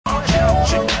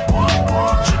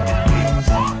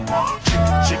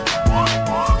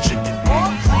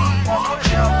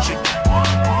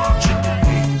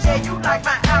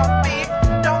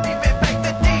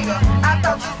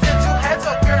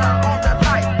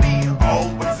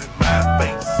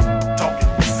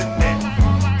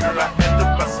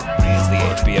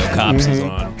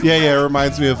Yeah, it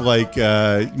reminds me of like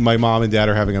my mom and dad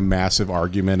are having a massive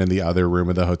argument in the other room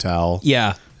of the hotel.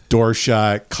 Yeah. Door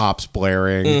shut, cops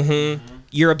blaring. Mm-hmm.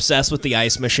 You're obsessed with the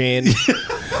ice machine.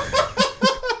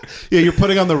 Yeah, you're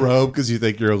putting on the robe because you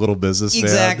think you're a little businessman.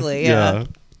 Exactly, yeah.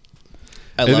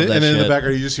 I love that and then shit. in the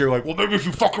background, you just hear like, well, maybe if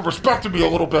you fucking respected me a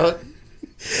little bit.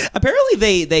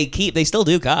 Apparently, they still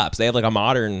do Cops. They have like a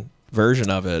modern version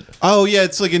of it. Oh yeah,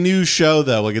 it's like a new show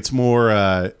though. Like it's more,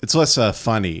 it's less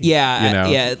funny. Yeah, you know?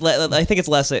 yeah. I think it's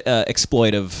less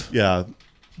exploitive. Yeah,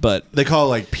 but they call it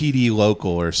like PD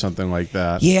Local or something like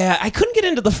that. Yeah, I couldn't get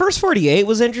into the first 48.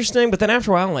 Was interesting, but then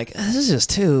after a while, I'm like, this is just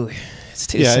too. It's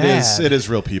too sad. It is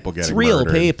real people getting It's real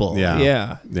murdered. people.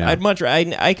 Yeah. I'd much.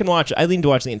 I can watch. I lean to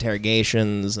watch the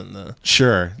interrogations and the.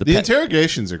 Sure, the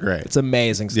interrogations are great. It's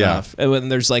amazing stuff. And when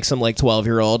there's like some like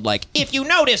 12-year-old like, if you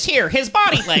notice here, his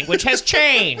body language has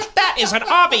changed. That is an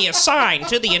obvious sign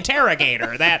to the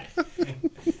interrogator that.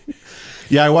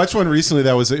 Yeah, I watched one recently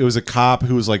that it was a cop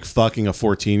who was like fucking a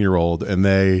 14-year-old, and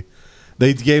they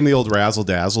gave him the old razzle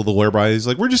dazzle. The lawyer bride, he's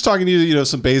like, we're just talking to you,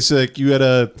 some basic. You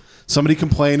had somebody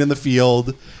complain in the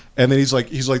field, and then he's like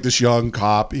this young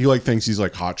cop. He like thinks he's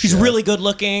like hot shit. He's really good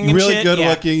looking. Really good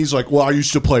looking. He's like, well, I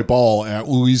used to play ball at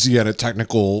Louisiana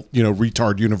Technical,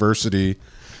 retard university,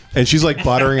 and she's like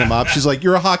buttering him up. She's like,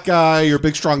 you're a hot guy. You're a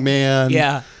big strong man.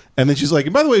 Yeah. And then she's like,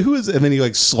 and by the way, who is it? And then he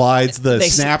like slides the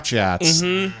Snapchats.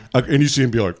 And you see him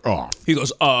be like, oh. He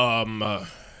goes,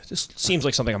 this seems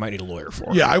like something I might need a lawyer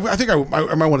for. Yeah, I think I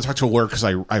might want to talk to a lawyer because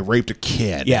I raped a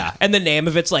kid. Yeah. And the name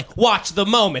of it's like, watch the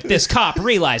moment this cop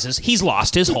realizes he's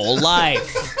lost his whole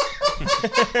life.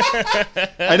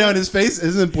 I know, and his face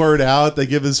isn't blurred out. They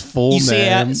give his full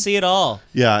name. You see it all.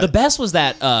 Yeah. The best was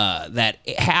that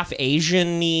half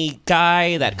Asian-y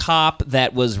guy, that cop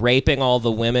that was raping all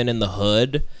the women in the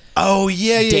hood. Oh,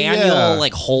 yeah. Daniel,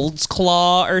 like,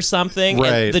 Holtzclaw or something.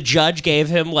 Right. And the judge gave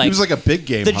him, like... He was like a big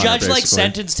game The hunter, judge, basically. like,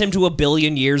 sentenced him to 1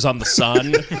 billion years on the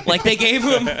sun. Like, they gave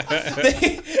him...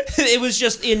 it was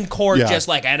just in court, just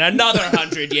like, and another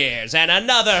 100 years, and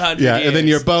another 100 years. Yeah, and then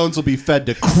your bones will be fed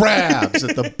to crabs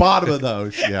at the bottom of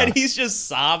those. Yeah. And he's just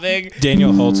sobbing.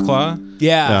 Daniel Holtzclaw?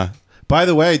 Yeah. By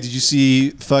the way, did you see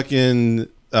fucking...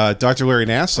 Dr. Larry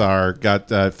Nassar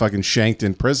got fucking shanked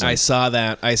in prison. I saw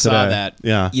that.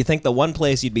 Yeah. You think the one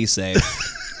place you'd be safe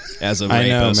as a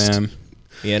rapist. I know, man.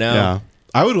 You know? Yeah.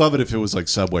 I would love it if it was like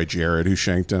Subway Jared who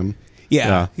shanked him.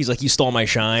 Yeah. He's like, you stole my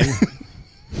shine.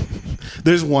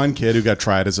 There's one kid who got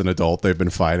tried as an adult they've been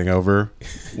fighting over.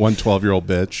 One 12-year-old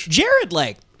bitch. Jared,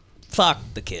 like,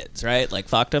 fucked the kids, right? Like,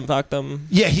 fucked them.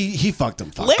 Yeah, he fucked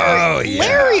them.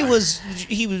 Larry was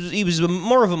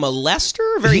more of a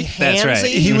molester, very handsy. That's right.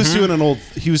 He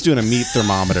was doing a meat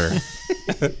thermometer.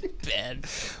 Bad.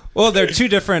 Well, they're two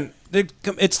different.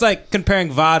 It's like comparing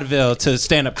vaudeville to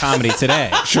stand-up comedy today.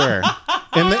 Sure.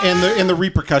 And the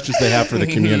repercussions they have for the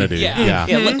community. Yeah.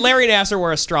 Larry Nassar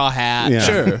wore a straw hat. Yeah.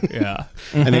 Sure. Yeah.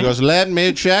 And he goes, "Let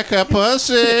me check her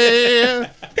pussy."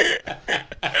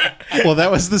 Well, that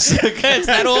was the second. It's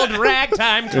that old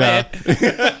ragtime clip.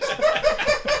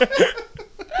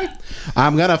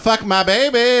 I'm gonna fuck my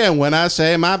baby, and when I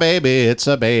say my baby, it's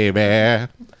a baby.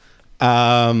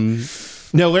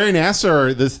 No, Larry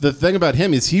Nassar, the thing about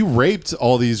him is he raped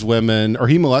all these women, or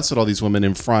he molested all these women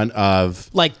in front of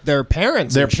Like their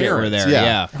parents. Their and shit were parents, there.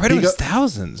 yeah. I read it was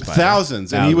thousands.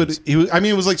 Thousands. And he would, I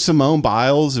mean, it was like Simone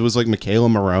Biles. It was like Michaela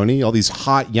Maroney, all these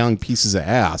hot young pieces of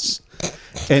ass.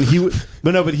 And he would,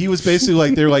 but he was basically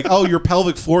like, they're like, oh, your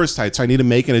pelvic floor is tight, so I need to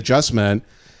make an adjustment.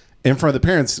 In front of the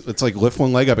parents, it's like lift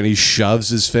one leg up, and he shoves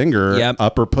his finger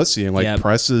up her pussy and like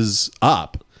presses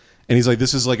up. And he's like,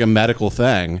 this is like a medical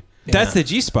thing. That's the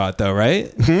G-spot, though,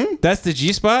 right? That's the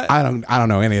G-spot? I don't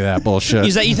know any of that bullshit.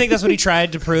 You think that's what he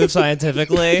tried to prove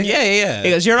scientifically? Yeah.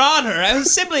 He goes, Your Honor, I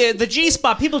was simply the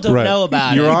G-spot. People don't know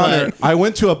about Your it. Honor, I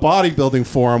went to a bodybuilding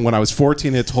forum when I was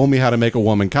 14. It told me how to make a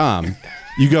woman come.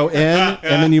 You go in,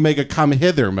 and then you make a come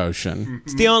hither motion.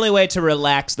 It's the only way to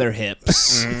relax their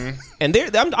hips. And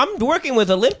I'm working with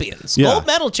Olympians, gold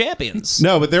medal champions.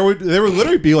 No, but they would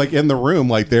literally be like in the room,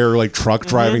 like their like truck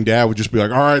driving dad would just be like,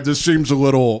 all right, this seems a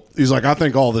little. He's like, I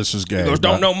think all this is gay. He goes,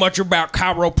 don't know much about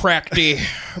chiropractic,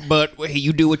 but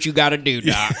you do what you got to do,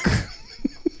 doc.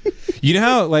 You know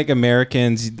how like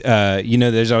Americans,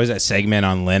 there's always that segment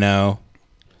on Leno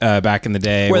back in the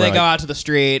day. Where they like, go out to the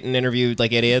street and interview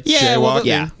like idiots. Yeah, well,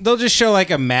 Jaywalking. they'll just show like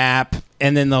a map,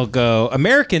 and then they'll go,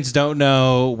 Americans don't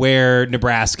know where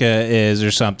Nebraska is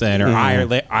or something, or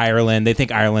Ireland. They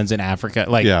think Ireland's in Africa.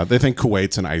 Like, Yeah, they think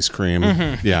Kuwait's an ice cream.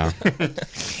 Yeah.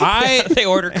 They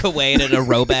order Kuwait at a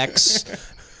Robex.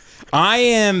 I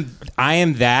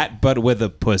am that, but with a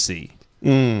pussy.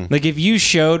 Like if you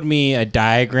showed me a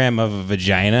diagram of a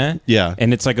vagina, Yeah.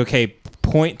 and it's like, okay,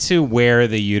 point to where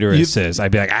the uterus is,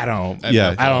 I'd be like, I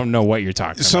don't know what you're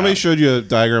talking Somebody about. showed you a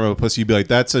diagram of a pussy, you'd be like,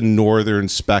 that's a northern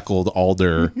speckled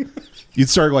alder. You'd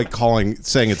start like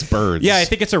saying it's birds. Yeah, I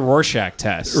think it's a Rorschach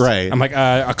test. Right. I'm like,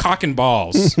 a cock and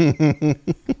balls.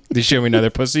 They show me another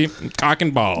pussy, cock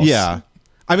and balls. Yeah.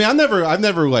 I mean, I've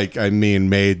never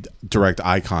made direct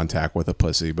eye contact with a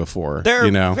pussy before. They're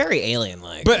you know? very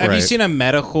alien-like. But have you Right. seen a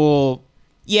medical?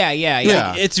 yeah.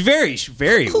 Yeah. It's very,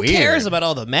 very Who weird. cares about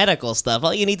all the medical stuff?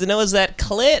 All you need to know is that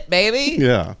clit, baby.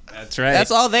 Yeah. That's right.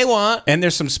 That's all they want. And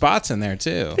there's some spots in there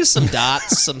too. There's some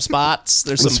dots, some spots.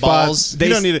 There's The some spots, balls. you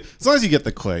don't need it. As long as you get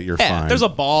the clit, you're Yeah, fine. there's a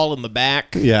ball in the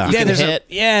back. Yeah. You Yeah,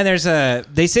 can there's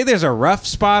hit. they say there's a rough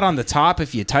spot on the top.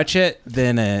 If you touch it,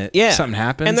 then something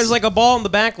happens. And there's like a ball in the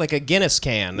back, like a Guinness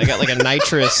can. They got like a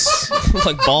nitrous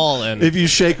like ball in. If you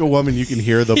shake a woman, you can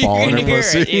hear the ball in You her can hear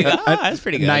pussy. it. You go, "Ah, that's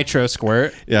pretty good. nitro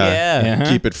squirt. Yeah. Yeah.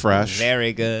 Keep it fresh.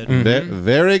 Very good.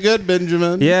 Very good,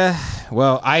 Benjamin. Yeah.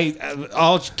 Well,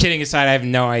 all kidding aside, I have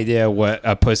no idea what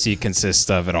a pussy consists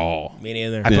of at all. Me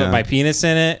neither. I Yeah. put my penis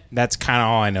in it. That's kind of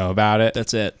all I know about it.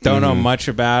 That's it. Don't know much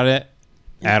about it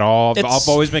at all. It's- I've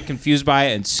always been confused by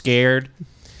it and scared.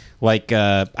 Like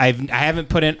I haven't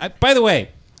put in. By the way,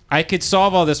 I could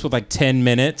solve all this with like 10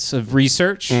 minutes of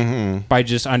research by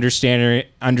just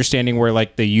understanding where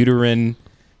like the uterine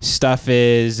stuff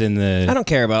is and the. I don't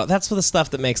care about it. That's the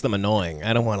stuff that makes them annoying.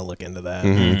 I don't want to look into that.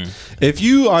 If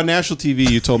you on national TV,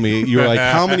 you told me you were like,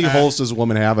 how many holes does a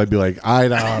woman have? I'd be like, I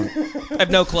don't. I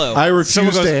have no clue. I refuse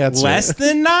Someone to goes, answer. less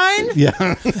than 9?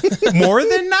 Yeah. More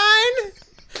than 9?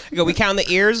 You go, we count the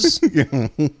ears.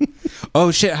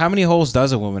 Oh shit! How many holes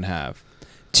does a woman have?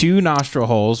 2 nostril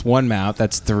holes, 1 mouth.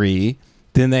 That's 3.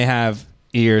 Then they have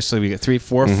ears, so we get 3,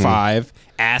 4, 5.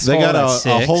 Asshole. They got that's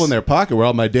a 6. hole in their pocket where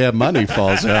all my damn money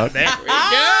falls out. There we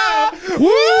go.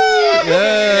 Woo!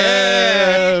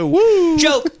 Yeah! Woo!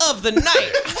 Joke of the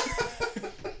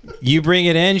night. You bring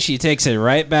it in, she takes it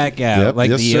right back out, Yep, like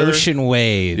yes, the sir. ocean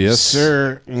waves. Yes,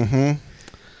 sir.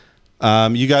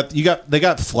 They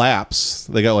got flaps.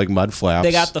 They got like mud flaps.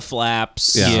 They got the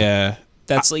flaps. Yeah. Yeah.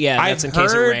 That's I've that's in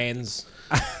case it heard- rains.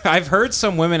 I've heard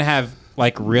some women have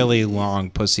like really long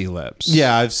pussy lips.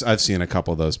 Yeah, I've seen a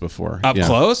couple of those before. Up Yeah.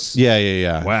 close?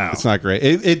 Yeah. Wow. It's not great.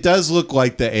 It does look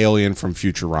like the alien from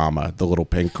Futurama, the little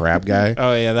pink crab guy.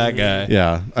 Oh yeah, that guy.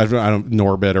 Yeah, I don't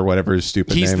Norbit or whatever his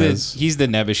stupid He's name is. the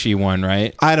Nebuchadnezzar one,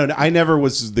 right? I don't know. I never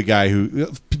was the guy who.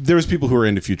 There was people who were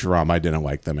into Futurama. I didn't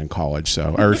like them in college,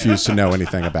 so I refused to know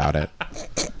anything about it.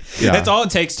 Yeah. That's all it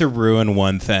takes to ruin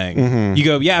one thing. You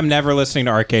go, yeah, I'm never listening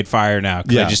to Arcade Fire now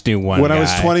because I just knew one When guy. I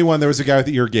was 21, there was a guy with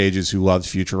ear gauges who loved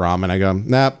Futurama, and I go,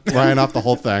 nah, writing off the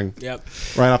whole thing. Yep.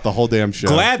 Writing off the whole damn show.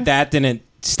 Glad that didn't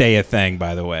stay a thing,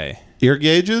 by the way. Ear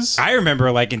gauges? I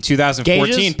remember like in 2014,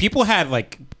 Gauges? people had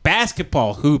like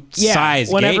basketball hoop size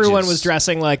when gauges. everyone was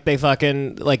dressing like they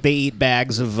eat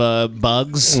bags of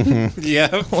bugs.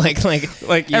 Yeah. like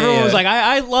Like, yeah, everyone yeah. was like,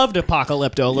 I loved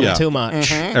Apocalypto a little Yeah. too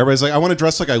much. Everybody's like, I want to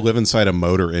dress like I live inside a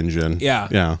motor engine. Yeah.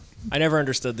 Yeah. I never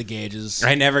understood the gauges.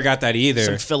 I never got that either.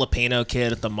 Some Filipino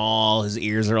kid at the mall, his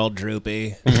ears are all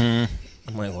droopy. I'm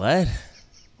like, what?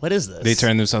 What is this? They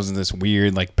turn themselves into this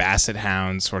weird like basset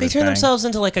hound sort They of turn thing. themselves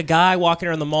into like a guy walking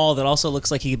around the mall that also looks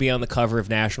like he could be on the cover of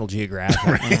National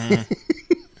Geographic.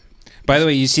 By the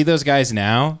way, you see those guys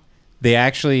now? They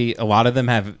actually, a lot of them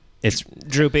have, it's,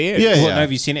 Droopy ears. Yeah, well, yeah. no,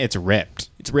 have you seen it? It's ripped.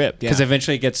 It's ripped. Yeah. Because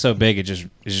eventually it gets so big, it just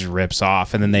rips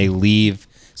off, and then they leave.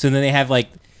 So then they have like,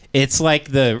 it's like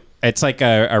a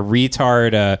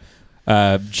retard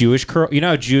Jewish curl. You know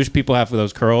how Jewish people have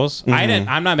those curls?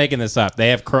 I'm not making this up. They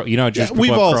have curl. You know, how Jewish people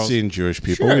We've have all curls? seen Jewish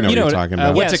people. Sure. We know You what know you're talking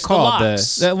about. what's Yes, it called? the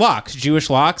locks. The locks, Jewish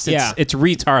locks. Yeah. It's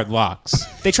retard locks.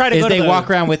 They try to Is go to they the- walk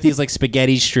around with these like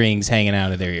spaghetti strings hanging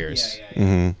out of their ears.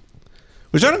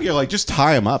 Which I don't get. Like, just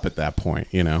tie them up at that point,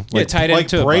 you know? Like, tie them like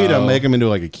to a braid them, bow. make them into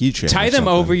like a keychain. Tie or them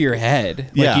something. over your head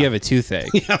like Yeah. you have a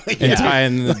toothache, and tie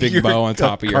in the big You're bow on a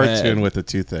top of your cartoon head. with a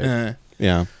toothache. Uh.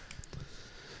 Yeah.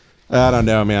 I don't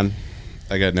know, man.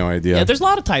 I got no idea. Yeah, there's a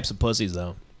lot of types of pussies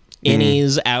though.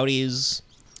 Innies, outies,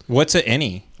 What's an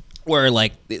innie? where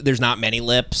like there's not many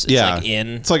lips. It's yeah, like in.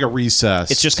 It's like a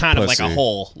recess. It's just kind of like a pussy.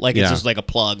 hole. Like Yeah. it's just like a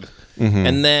plug.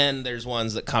 And then there's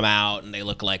ones that come out and they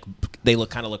look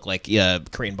kind of look like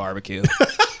Korean barbecue.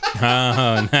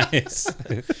 Oh, nice.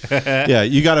 Yeah,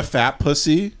 you got a fat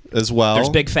pussy as well. There's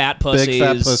big fat pussies. Big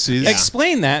fat pussies.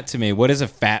 Explain that to me. What is a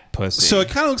fat pussy? So it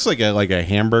kind of looks like a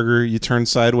hamburger you turn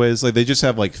sideways. Like they just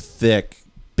have like thick,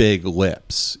 big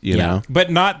lips, you know? but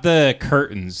not the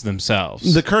curtains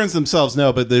themselves. The curtains themselves,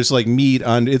 no, but there's like meat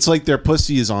on. It's like their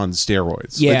pussy is on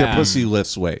steroids. Like Yeah. their pussy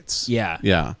lifts weights. Yeah.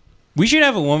 Yeah. We should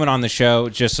have a woman on the show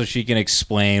just so she can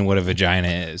explain what a vagina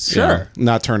is. Yeah.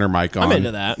 Not turn her mic on. I'm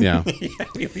into that. Yeah.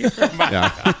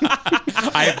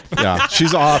 Yeah.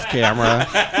 She's off camera.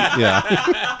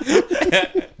 Yeah.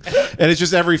 And it's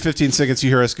just every 15 seconds you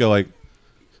hear us go like,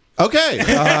 okay,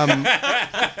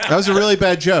 that was a really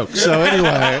bad joke. So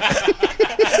anyway.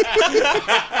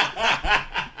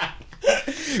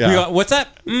 We go, what's that?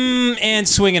 And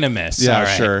swing and a miss. Yeah, All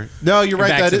right. sure. No, you're right.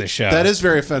 Back That to is, the show. that is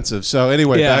very offensive. So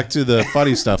anyway, Yeah. back to the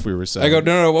funny stuff we were saying. I go,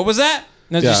 no, what was that?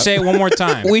 No, just say it one more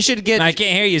time. We should get I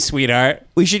can't hear you, sweetheart.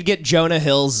 we should get Jonah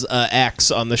Hill's ex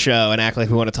on the show and act like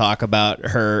we want to talk about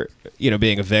her,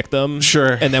 being a victim.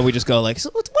 Sure. And then we just go like, so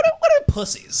what are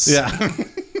pussies? Yeah.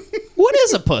 What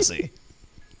is a pussy?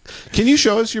 Can you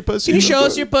show us your pussy? Can you show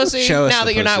us your pussy Show us now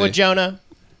the that you're not pussy. with Jonah?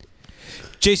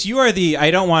 Jace, you are I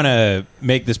don't want to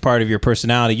make this part of your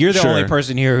personality. You're the Sure. only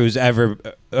person here who's ever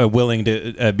willing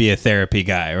to be a therapy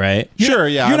guy, right? Sure,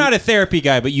 yeah. You're not a therapy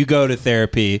guy, but you go to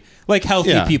therapy like healthy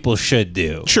Yeah. people should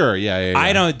do. Sure, yeah.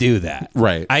 I don't do that.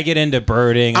 Right. I get into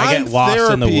birding. I get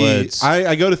lost in the woods.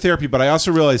 I go to therapy, but I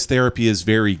also realize therapy is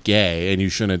very gay, and you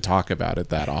shouldn't talk about it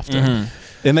that often.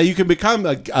 And that you can become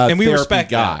a And we therapy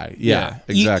respect guy. that. Yeah,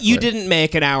 You- exactly. You didn't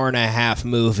make an hour and a half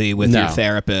movie with No. your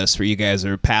therapist where you guys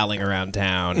are palling around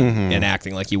town and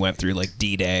acting like you went through like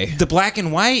D-Day. the black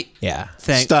and white Yeah.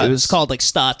 thing. Studs. It was called like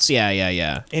Stutz.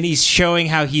 Yeah. And he's showing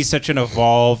how he's such an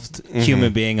evolved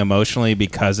human being emotionally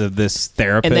because of this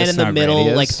therapist. And then in the how middle, great he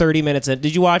is. like 30 minutes in,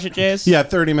 did you watch it, Jace? Yeah,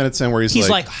 30 minutes in where He's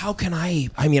like, how can I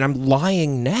mean, I'm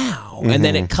lying now. And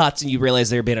then it cuts and you realize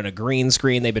they've been on a green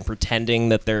screen. They've been pretending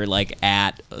that they're like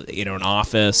at, an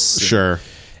office. sure.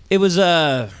 It was,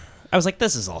 I was like,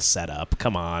 this is all set up.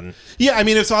 Come on. Yeah, I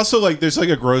mean, it's also like there's like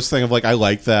a gross thing of like I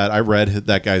like that. I read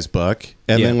that guy's book,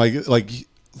 and Yeah. then like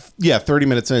 30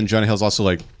 minutes in, Jonah Hill's also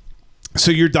like,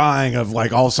 so you're dying of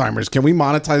like Alzheimer's. Can we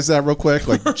monetize that real quick?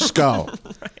 Like, just go.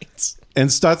 Right. And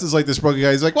Stutz is like this broken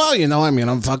guy. He's like, well,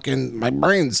 I'm fucking, my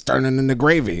brain's turning into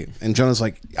gravy. And Jonah's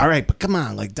like, all right, but come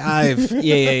on, like dive.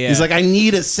 Yeah. He's like, I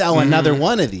need to sell another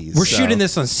one of these. We're So- shooting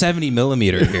this on 70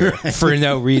 millimeter here for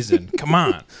no reason. Come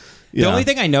on. The Yeah. only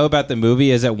thing I know about the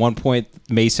movie is at one point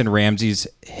Mason Ramsey's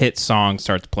hit song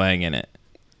starts playing in it.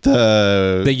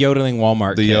 The yodeling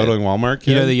Walmart The kid. yodeling Walmart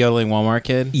kid? You know the yodeling Walmart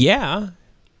kid? Yeah.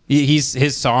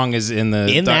 His song is in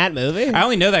the that movie? I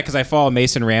only know that because I follow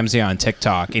Mason Ramsey on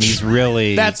TikTok, and he's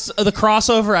really That's the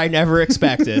crossover I never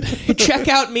expected. Check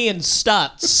out me and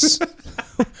Stutz.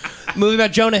 Movie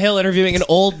about Jonah Hill interviewing an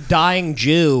old dying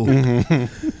Jew.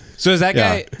 So is that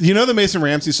Yeah. guy? You know the Mason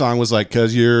Ramsey song was like,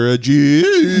 cause you're a Jew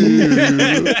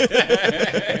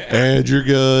and you're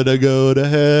gonna go to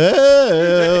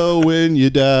hell when you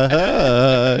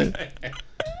die.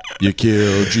 You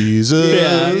kill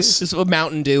Jesus. Just a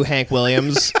Mountain Dew, Hank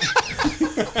Williams.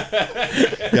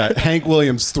 Yeah, Hank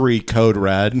Williams 3 Code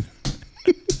Red.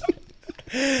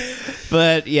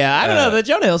 But yeah, I don't know. The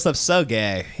Jonah Hill stuff's so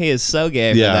gay. He is so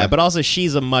gay for Yeah. that. But also,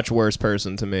 she's a much worse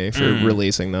person to me for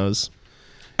releasing those.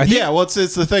 Yeah, well, it's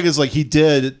the thing is like he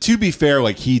did. To be fair,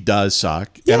 like he does suck,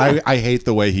 and I hate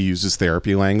the way he uses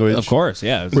therapy language. Of course,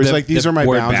 yeah. Where he's like, these are my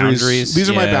word boundaries. These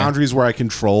are my yeah. boundaries where I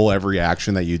control every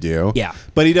action that you do. Yeah.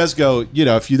 But he does go,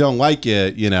 if you don't like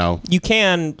it, You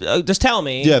can just tell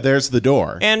me. yeah, there's the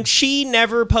door. And she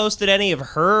never posted any of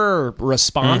her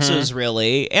responses,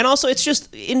 really. And also, it's just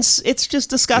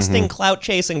disgusting clout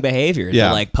chasing behavior Yeah.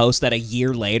 to like post that a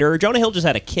year later. Jonah Hill just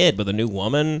had a kid with a new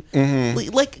woman.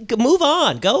 Like, move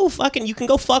on. Go fucking. You can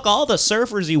go fuck all the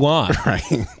surfers you want. Right.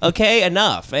 Okay,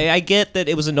 enough. I get that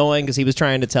it was annoying because he was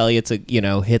trying to tell you to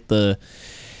hit the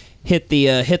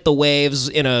waves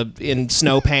in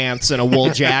snow pants and a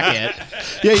wool jacket.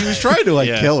 Yeah, he was trying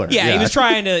to kill her. Yeah, he was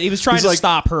trying to He's to like-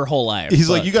 stop her whole life. He's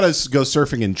but- like, you got to go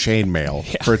surfing in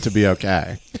chainmail for it to be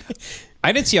okay.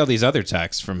 I didn't see all these other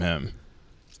texts from him.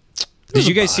 Did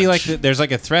you guys see there's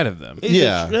like a thread of them?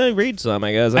 Yeah. read some,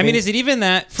 I guess. I mean, is it even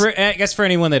that? I guess for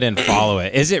anyone that didn't follow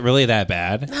it, is it really that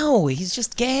bad? no, he's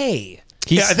just gay.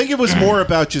 Yeah, I think it was more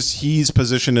about just he's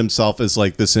positioned himself as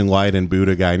like this enlightened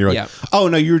Buddha guy, and you're like, Yeah. oh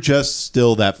no, you're just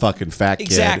still that fucking fat kid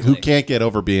Exactly. who can't get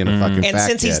over being a fucking And fat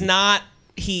since kid. he's not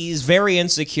he's very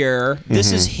insecure.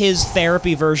 This is his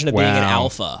therapy version of being an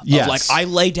alpha. Yes. Of like, I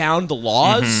lay down the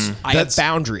laws. I have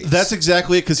boundaries. That's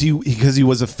exactly it, because he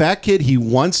was a fat kid. He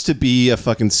wants to be a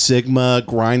fucking Sigma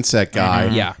grind set guy.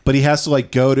 Yeah. But he has to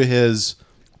like go to his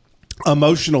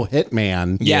emotional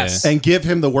hitman. Yes. And give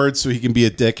him the words so he can be a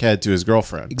dickhead to his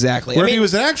girlfriend. Exactly. Where I if he mean-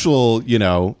 was an actual,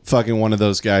 fucking one of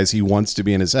those guys he wants to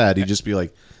be in his head, he'd just be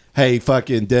like, hey,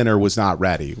 fucking dinner was not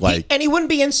ready. Like, and he wouldn't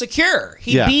be insecure.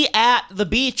 He'd be at the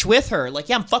beach with her. Like,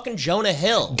 yeah, I'm fucking Jonah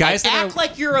Hill. Guys like, that act are-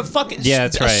 like you're a fucking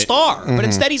that's right. star. But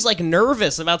instead he's like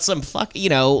nervous about some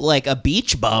like a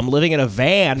beach bum living in a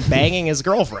van banging his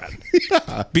girlfriend.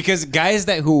 Because guys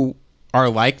who are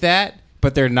like that,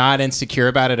 but they're not insecure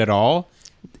about it at all,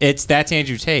 that's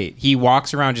Andrew Tate. He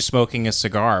walks around just smoking a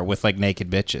cigar with like naked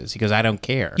bitches. He goes, I don't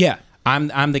care. Yeah.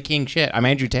 I'm the king shit. I'm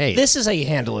Andrew Tate. This is how you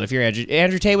handle it if you're Andrew.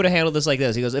 Andrew Tate would have handled this like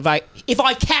this. He goes, if I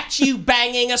catch you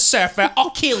banging a surfer, I'll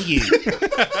kill you.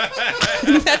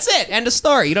 That's it. End of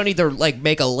story. You don't need to like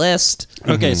make a list.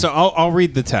 Okay, so I'll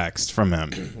read the text from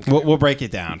him. We'll break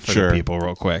it down for the people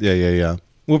real quick. yeah.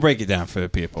 We'll break it down for the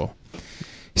people.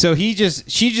 So she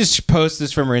just posts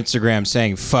this from her Instagram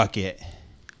saying, fuck it.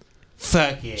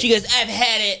 Fuck it. She goes, I've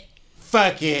had it.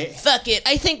 Fuck it. Fuck it.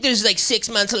 I think there's like 6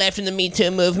 months left in the Me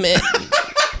Too movement.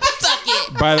 Fuck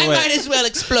it. By the way- I might as well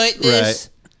exploit this.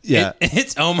 Yeah.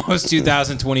 It's almost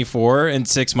 2024 in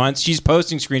 6 months. She's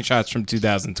posting screenshots from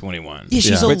 2021. Yeah,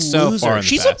 she's a But so loser. far in the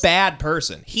She's a past. bad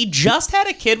person. He just had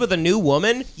a kid with a new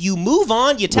woman. You move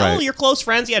on. You tell Right. your close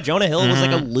friends, yeah, Jonah Hill was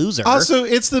like a loser. Also,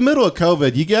 it's the middle of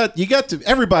COVID. You got to.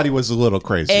 Everybody was a little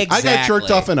crazy. I got Exactly.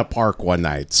 jerked off in a park one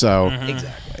night, so Exactly.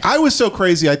 I was so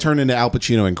crazy I turned into Al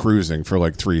Pacino in Cruising for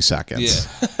like 3 seconds.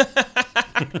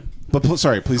 But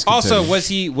sorry, please. Continue. Also,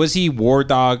 was he War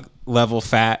Dog level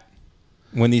fat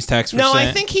when these texts were No, sent?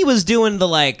 I think he was doing the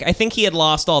like. I think he had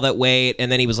lost all that weight,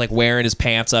 and then he was like wearing his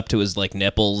pants up to his like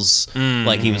nipples,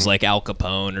 like he was like Al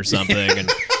Capone or something, and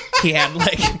he had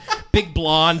like big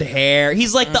blonde hair.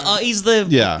 He's like he's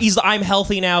the I'm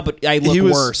healthy now, but I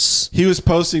look worse. He was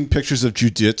posting pictures of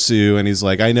jujitsu, and he's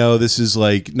like, I know this is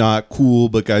like not cool,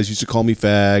 but guys used to call me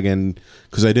fag, and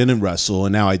because I didn't wrestle,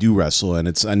 and now I do wrestle,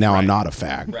 and now I'm not a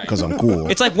fag because I'm cool.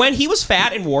 It's like when he was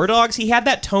fat in War Dogs, he had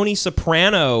that Tony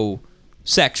Soprano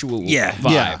sexual vibe.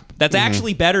 Yeah. That's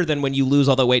actually better than when you lose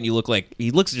all the weight and you look like he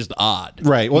looks just odd.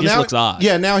 Right. Well, he just now looks odd.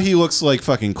 Yeah, now he looks like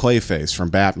fucking Clayface from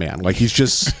Batman. Like he's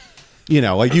just,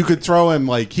 like you could throw him,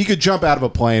 like he could jump out of a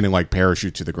plane and like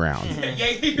parachute to the ground.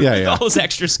 yeah. All his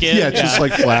extra skin. Yeah, just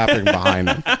like flapping behind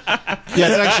him. Yeah,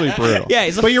 it's actually brutal.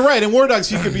 Yeah, but you're right. In War Dogs,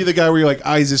 he could be the guy where you're like,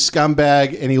 he's a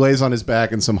scumbag, and he lays on his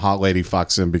back, and some hot lady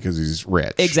fucks him because he's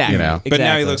rich. Exactly. But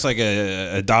now he Exactly. looks like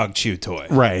a dog chew toy.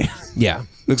 Right. Yeah.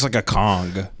 Looks like a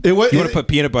Kong. It wa- you want it- to put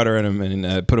peanut butter in him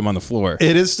and put him on the floor.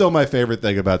 It is still my favorite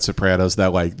thing about Sopranos,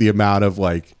 that like the amount of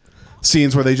like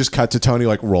scenes where they just cut to Tony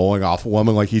like rolling off a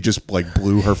woman, like he just like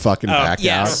blew her fucking back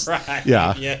yes. out. Right.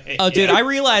 Yeah. Oh, dude, I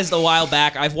realized a while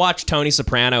back I've watched Tony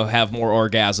Soprano have more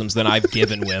orgasms than I've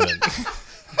given women.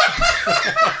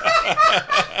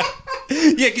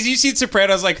 Yeah, because you've seen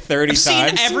Sopranos like 30 I've seen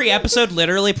times. every episode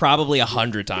literally probably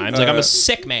 100 times. Like I'm a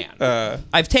sick man.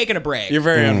 I've taken a break. You're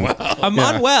very unwell. I'm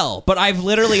unwell, but I've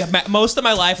literally most of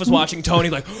my life was watching Tony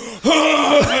like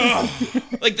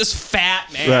like this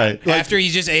fat man. Right. Like, After he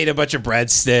just ate a bunch of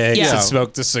breadsticks Yeah. and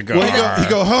smoked a cigar. well, he'd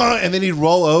go, huh? And then he'd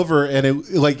roll over, and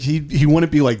it like he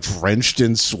wouldn't be like drenched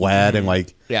in sweat and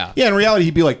like Yeah. In reality,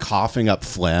 he'd be like coughing up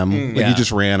phlegm, like Yeah. he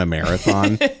just ran a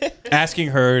marathon. Asking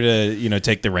her to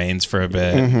take the reins for a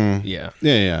bit. Yeah.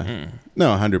 Yeah. No,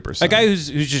 100%. A guy who's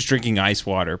just drinking ice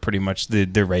water, pretty much the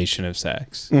duration of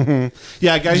sex. yeah,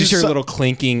 a guy You just who's hear little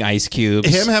clinking ice cubes.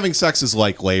 him having sex is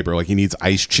like labor. Like he needs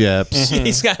ice chips.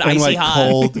 He's got And icy like hot.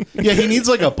 cold, yeah. He needs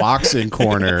like a boxing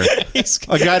corner,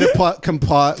 a guy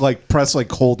to like press like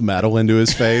cold metal into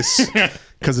his face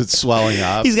because it's swelling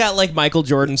up. He's got like Michael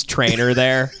Jordan's trainer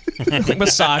there, like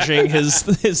massaging his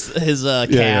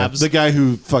calves. The guy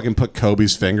who fucking put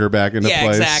Kobe's finger back into Yeah,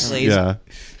 place. exactly. Yeah,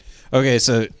 Okay,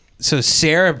 so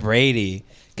Sarah Brady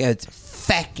goes,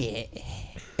 fuck it.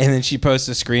 And then she posts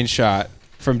a screenshot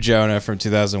from Jonah from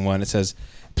 2001. It says,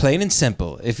 plain and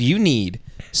simple, if you need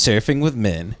surfing with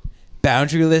men,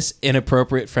 boundaryless,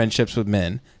 inappropriate friendships with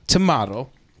men, to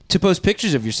model, to post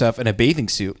pictures of yourself in a bathing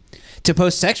suit, to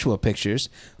post sexual pictures,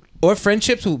 or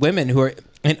friendships with women who are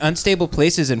in unstable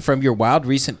places and from your wild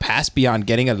recent past beyond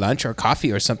getting a lunch or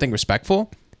coffee or something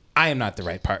respectful, I am not the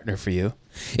right partner for you.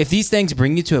 If these things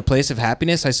bring you to a place of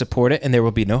happiness, I support it and there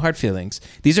will be no hard feelings.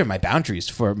 These are my boundaries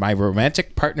for my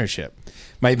romantic partnership.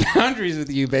 My boundaries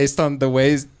with you based on the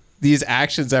ways these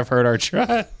actions have hurt our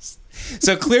trust.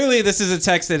 So clearly, this is a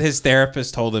text that his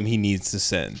therapist told him he needs to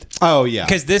send. Oh yeah,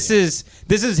 Because this is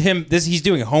him. He's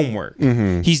doing homework.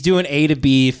 He's doing A to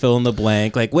B, fill in the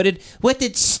blank. Like what did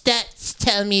stats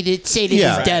tell me to say to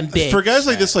this dumb bitch? For guys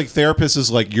like this, like therapist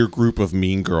is like your group of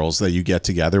mean girls that you get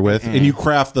together with, and you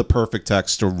craft the perfect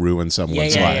text to ruin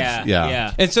someone's life.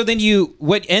 Yeah. And so then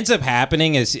what ends up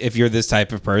happening is, if you're this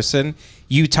type of person,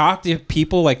 you talk to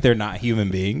people like they're not human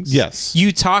beings. Yes.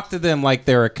 You talk to them like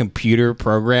they're a computer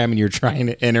program and you're trying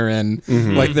to enter in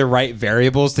like the right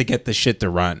variables to get the shit to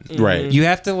run. Right. You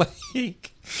have to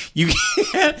you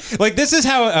can't, like, this is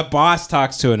how a boss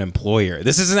talks to an employer.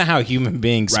 This isn't how human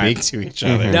beings speak to each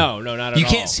other. No, not at all. You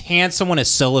can't hand someone a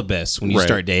syllabus when you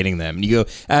start dating them. And you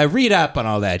go, read up on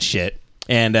all that shit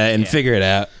and figure it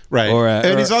out. Right.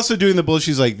 And he's also doing the bullshit.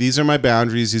 He's like, these are my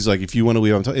boundaries. He's like, if you want to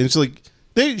leave, and it's like,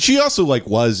 she also like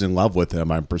was in love with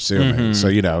him, I'm presuming. So,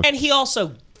 you know. And he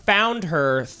also found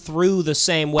her through the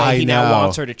same way I he know. now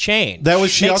wants her to change. That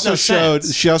was she Makes also no showed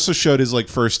sense. she also showed his like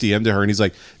first DM to her, and he's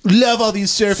like, love all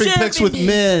these surfing pics with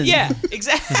men. Yeah,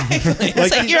 exactly.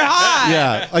 It's like, you're hot.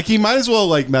 Yeah, like he might as well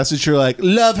like message her like,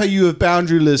 love how you have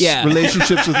boundaryless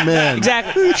relationships with men.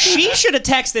 Exactly. She should have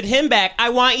texted him back,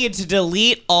 I want you to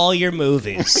delete all your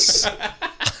movies.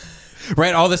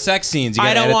 Right, all the sex scenes. You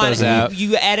I don't want those out.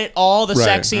 you edit all the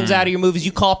sex scenes out of your movies.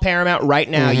 You call Paramount right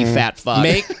now, you fat fuck.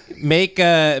 Make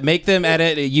them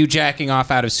edit you jacking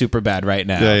off out of Superbad right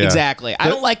now. Yeah. Exactly. I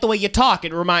don't like the way you talk.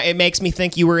 It makes me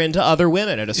think you were into other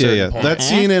women at a certain point. That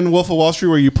scene in Wolf of Wall Street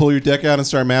where you pull your dick out and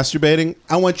start masturbating,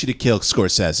 I want you to kill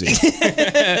Scorsese.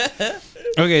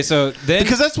 Okay, so then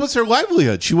Because that's what's her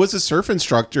livelihood. She was a surf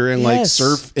instructor and like Yes.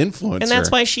 surf influencer. And that's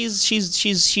why she's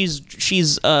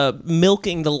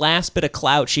milking the last bit of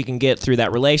clout she can get through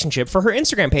that relationship for her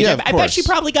Instagram page. Yeah, of I bet course. she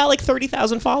probably got like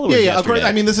 30,000 followers. Yeah, of course. yesterday.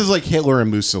 I mean, this is like Hitler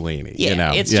and Mussolini. Yeah, you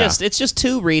know? it's just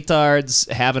two retards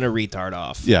having a retard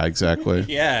off. Yeah, exactly.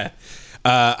 yeah,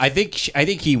 I think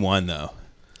he won though.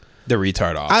 The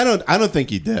retard off. I don't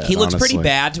think he did. He looks honestly. pretty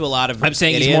bad to a lot of I'm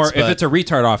saying idiots, he's more. If but- it's a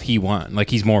retard off, he won. Like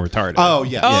he's more retarded. Oh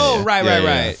yeah.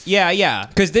 right. Yeah.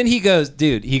 Because then he goes,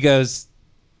 dude. He goes,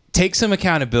 take some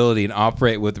accountability and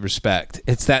operate with respect.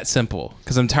 It's that simple.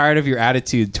 Because I'm tired of your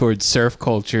attitude towards surf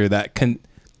culture that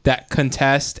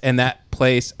contest and that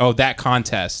place. Oh, that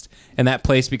contest and that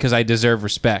place because I deserve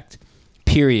respect.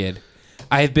 Period.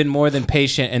 I have been more than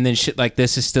patient, and then shit like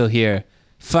this is still here.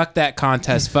 Fuck that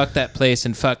contest, fuck that place,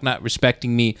 and fuck not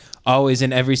respecting me always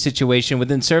in every situation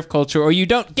within surf culture, or you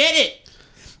don't get it.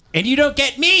 And you don't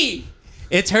get me.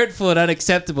 It's hurtful and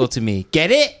unacceptable to me. Get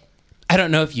it? I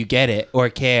don't know if you get it or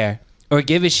care or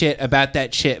give a shit about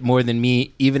that shit more than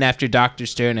me, even after Dr.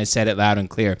 Stern has said it loud and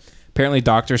clear. Apparently,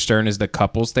 Dr. Stern is the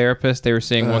couples therapist they were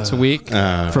seeing once a week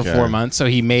for 4 months, so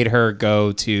he made her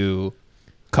go to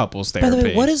couples therapy. By the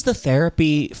way, what is the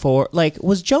therapy for? Like,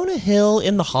 was Jonah Hill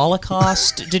in the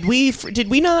Holocaust? did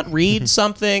we not read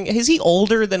something? Is he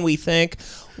older than we think?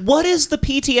 What is the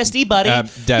PTSD, buddy?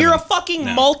 Devin, You're a fucking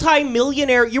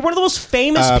multi-millionaire. You're one of the most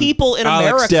famous people in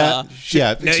Alex, America.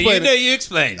 Yeah. Explain it. you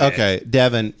explain. Okay,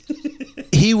 Devin.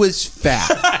 He was fat.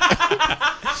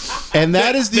 And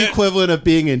that is the equivalent of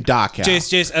being in Dachau.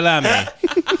 Just allow me.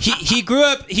 He grew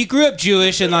up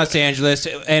Jewish in Los Angeles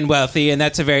and wealthy, and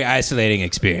that's a very isolating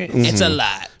experience. It's a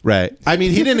lot. Right. I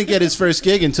mean, he didn't get his first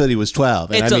gig until he was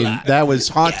 12. And It's I a mean, lot. that was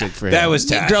haunted for him. That was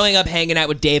tough. Growing up hanging out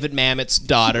with David Mamet's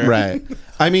daughter. Right.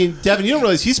 I mean, Devin, you don't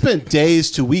realize he spent days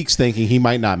to weeks thinking he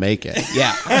might not make it.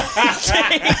 Yeah.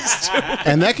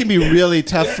 And that can be really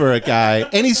tough for a guy.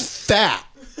 And he's fat.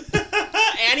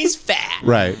 And he's fat.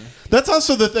 Right. That's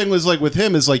also the thing was like with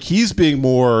him is like he's being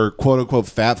more quote unquote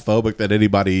fat phobic than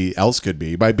anybody else could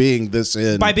be by being this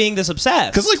obsessed.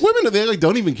 because like women they like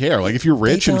don't even care like if you're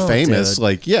rich and don't, famous dude.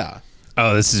 like yeah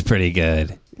Oh, this is pretty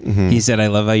good. He said, I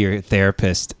love how your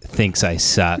therapist thinks I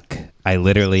suck. I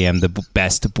literally am the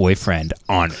best boyfriend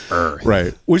on earth.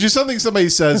 right, which is something somebody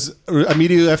says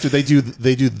immediately after they do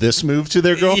this move to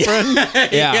their girlfriend.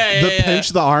 Yeah. The pinch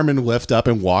the arm and lift up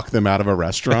and walk them out of a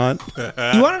restaurant. You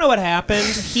want to know what happened?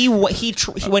 He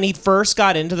when he first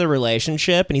got into the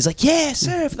relationship, and he's like, "Yeah,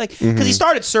 surf," like because he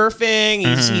started surfing.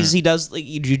 He does like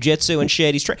jujitsu and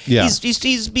shit.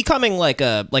 He's becoming like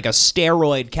a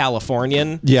steroid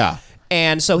Californian. Yeah.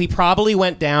 And so he probably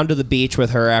went down to the beach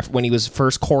with her after when he was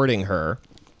first courting her,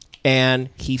 and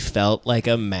he felt like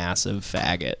a massive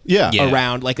faggot. Yeah.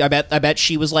 Around like I bet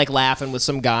she was like laughing with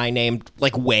some guy named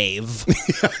like Wave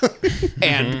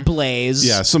and Blaze.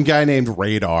 Yeah, some guy named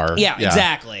Radar. Yeah,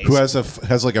 exactly. Who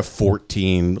has like a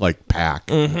 14 like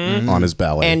pack on his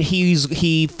belly. And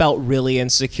he felt really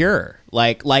insecure,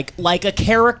 like a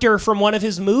character from one of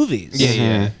his movies.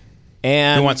 Yeah.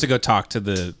 And Who wants to go talk to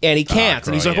the and he can't,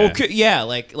 and he's like, girl, okay, yeah,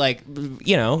 like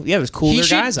there's cooler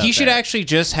guys out He should there. actually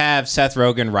just have Seth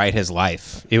Rogen write his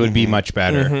life. It would be much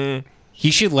better. He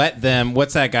should let them.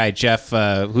 What's that guy, Jeff?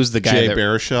 Who's the guy? Jay that,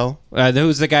 Baruchel.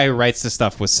 Who's the guy who writes the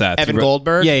stuff with Seth? Evan He wrote-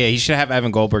 Goldberg? Yeah. He should have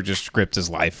Evan Goldberg just script his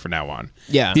life from now on.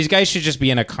 Yeah. These guys should just be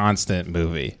in a constant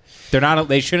movie. They're not.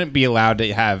 They shouldn't be allowed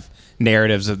to have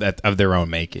narratives of their own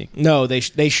making. No, they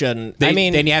shouldn't. Then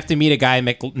you have to meet a guy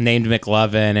named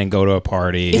McLovin and go to a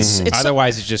party. It's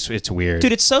Otherwise, it's weird.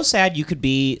 dude, it's so sad. You could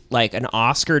be like an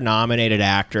Oscar-nominated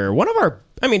actor.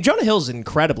 Jonah Hill's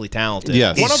incredibly talented.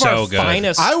 Yes. One He's of so our good.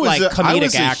 finest I was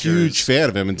comedic a actors. huge fan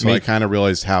of him until I kind of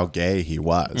realized how gay he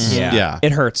was. Yeah.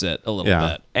 It hurts it a little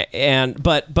Yeah. bit.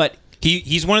 But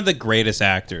He's one of the greatest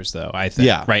actors, though, I think,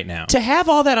 Yeah. right now. to have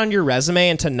all that on your resume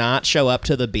and to not show up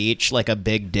to the beach like a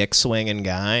big dick swinging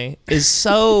guy is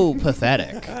so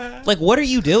pathetic. Like, what are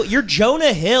you doing? You're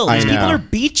Jonah Hill. I These people know. are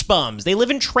beach bums. They live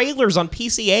in trailers on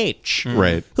PCH.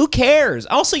 Right. Who cares?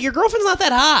 Also, your girlfriend's not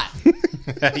that hot.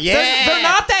 Yeah. They're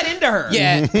not that into her.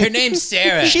 Yeah, her name's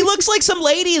Sarah. She looks like some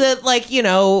lady that,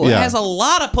 Yeah. has a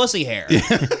lot of pussy hair.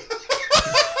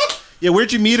 Yeah,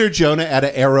 where'd you meet her, Jonah? At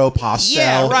an Aeropostale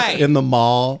Yeah, right. in the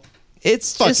mall.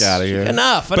 It's Fuck just outta here.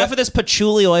 enough of this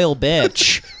patchouli oil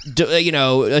bitch,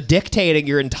 dictating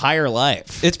your entire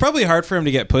life. It's probably hard for him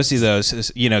to get pussy, though,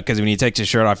 because when he takes his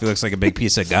shirt off, he looks like a big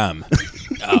piece of gum.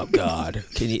 Oh God,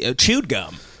 can you chewed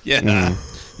gum? Yeah.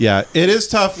 Yeah, it is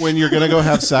tough when you're gonna go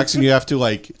have sex and you have to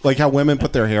like how women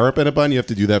put their hair up in a bun. You have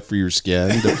to do that for your skin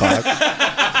to fuck.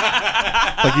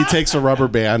 Like he takes a rubber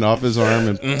band off his arm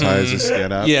and ties his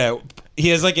skin up. Yeah. He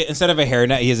has instead of a hair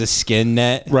net, he has a skin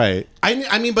net. Right.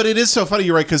 I mean, but it is so funny.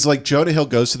 You're right, because like Jonah Hill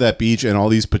goes to that beach and all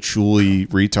these patchouli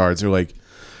retards are like,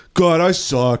 God, I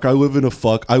suck. I live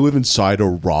inside a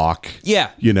rock.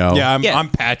 Yeah. You know. Yeah, Yeah. I'm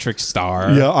Patrick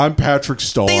Star. Yeah, I'm Patrick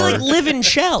Starr. They live in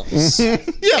shells. yeah,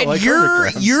 And like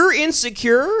you're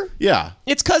insecure. Yeah.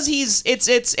 It's because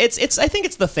it's. I think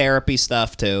it's the therapy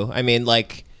stuff too. I mean,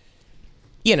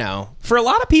 for a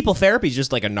lot of people, therapy is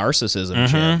just like a narcissism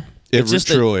gym. It's just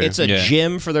truly. it's a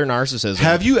gym for their narcissism.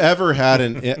 Have you ever had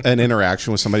an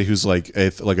interaction with somebody who's like a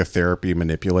therapy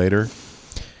manipulator?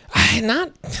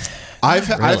 I've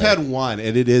had one,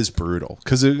 and it is brutal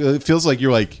because it feels like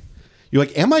you're like,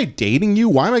 am I dating you?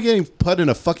 Why am I getting put in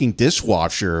a fucking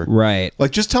dishwasher? Right.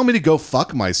 Like, just tell me to go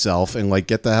fuck myself and like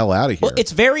get the hell out of here. Well,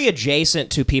 it's very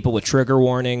adjacent to people with trigger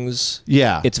warnings.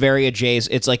 Yeah. It's very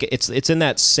adjacent. It's like it's in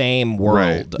that same world.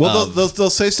 Right. Well, of- they'll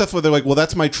say stuff where they're like, well,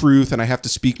 that's my truth, and I have to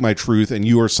speak my truth, and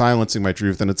you are silencing my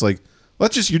truth, and it's like,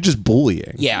 you're just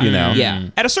bullying. yeah, You know. yeah.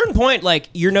 At a certain point, like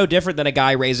you're no different than a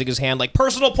guy raising his hand, like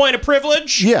personal point of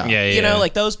privilege. Yeah. Yeah, You know,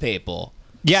 like those people.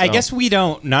 Yeah, I guess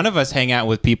none of us hang out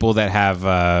with people that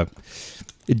have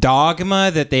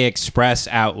dogma that they express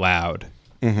out loud.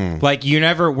 Mm-hmm. Like we're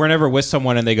never with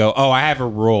someone and they go, oh, I have a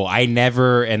rule. I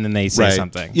never, and then they say Right.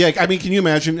 something. Yeah, I mean, can you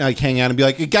imagine like hanging out and be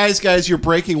like, guys, you're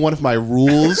breaking one of my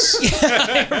rules.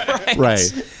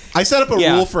 Right. I set up a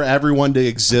Yeah. rule for everyone to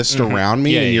exist around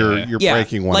me, Yeah, and yeah. you're Yeah,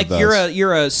 breaking one like of those.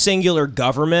 you're a singular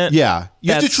government. Yeah,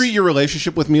 you have to That's- treat your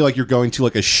relationship with me like you're going to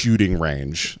like a shooting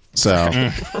range. So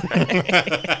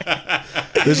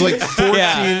there's like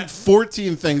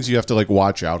 14 things you have to like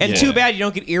watch out And for. too bad you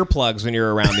don't get earplugs when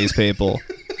you're around these people.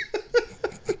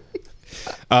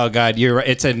 Oh God, you're right.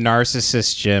 It's a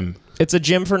narcissist gym. It's a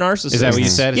gym for narcissists. Is that what you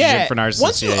said? It's a Yeah. gym for narcissists.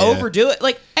 Once you Yeah, yeah. overdo it,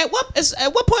 like at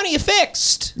what point are you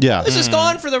fixed? Yeah. Is this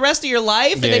going for the rest of your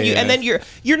life? And Yeah, then yeah. and then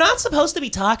you're not supposed to be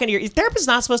talking to your therapist's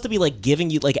not supposed to be like giving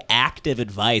you like active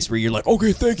advice where you're like,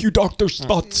 okay, thank you, Dr.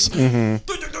 Stutz.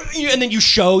 Mm-hmm. And then you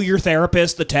show your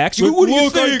therapist the text. You go, what do you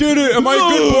think? I did it. Am I a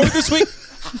good boy this week?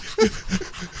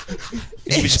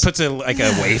 He just puts a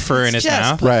wafer in his just-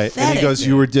 mouth. Right, and Pathetic, he goes,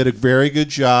 "You did a very good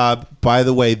job. By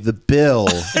the way, the bill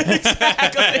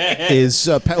is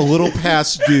a little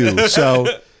past due. So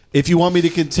if you want me to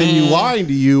continue lying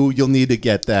to you, you'll need to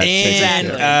get that." taken And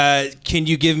care of." can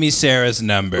you give me Sarah's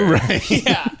number? Right.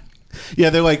 Yeah. Yeah,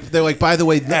 they're like. By the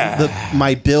way,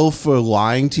 my bill for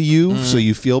lying to you, so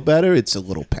you feel better, it's a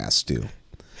little past due.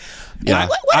 Yeah.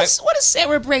 What is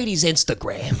Sarah Brady's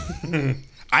Instagram?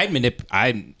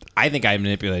 I think I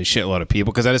manipulate a shitload of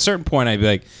people because at a certain point I'd be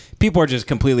like, people are just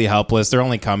completely helpless. They're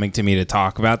only coming to me to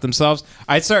talk about themselves.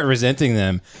 I'd start resenting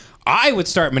them. I would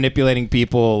start manipulating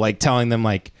people, like telling them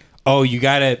like, oh, you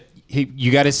gotta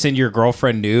send your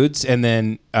girlfriend nudes and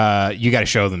then you gotta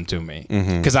show them to me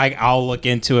because I'll look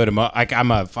into it.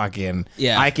 I'm a fucking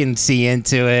I can see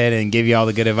into it and give you all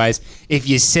the good advice. If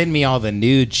you send me all the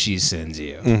nudes she sends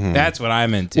you, that's what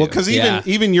I'm into. Well, because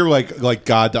even you're like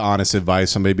God to honest advice.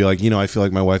 Somebody be like, I feel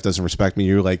like my wife doesn't respect me.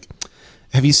 You're like,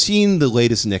 Have you seen the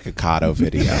latest Nikocado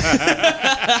video?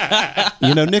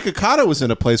 Nikocado was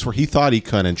in a place where he thought he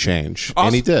couldn't change,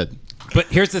 and he did. But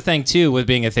here's the thing, too, with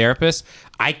being a therapist.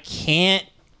 I can't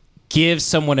give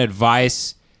someone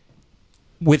advice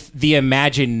with the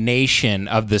imagination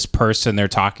of this person they're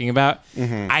talking about.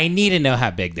 I need to know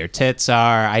how big their tits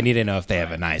are. I need to know if they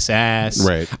have a nice ass.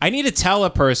 Right. I need to tell a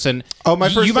person, my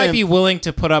first you might day- be willing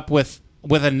to put up with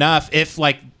enough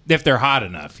if they're hot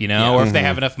enough, or if they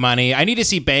have enough money. I need to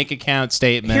see bank account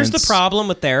statements. Here's the problem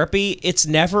with therapy. It's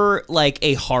never like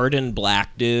a hardened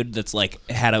black dude that's like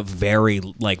had a very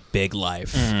like big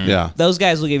life. Yeah. Those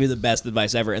guys will give you the best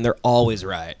advice ever, and they're always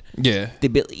right. Yeah.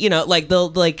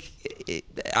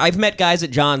 I've met guys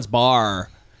at John's bar,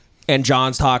 and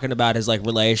John's talking about his like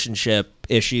relationship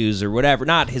issues or whatever,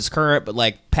 not his current, but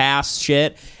like past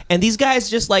shit. And these guys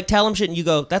just like tell him shit, and you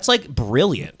go, "That's like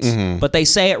brilliant," but they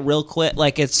say it real quick,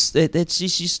 like it's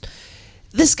just.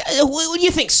 This guy, what do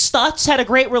you think? Stutz had a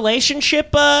great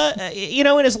relationship,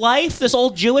 in his life. This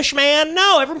old Jewish man.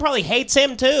 No, everyone probably hates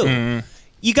him too.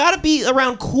 You got to be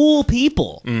around cool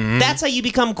people. That's how you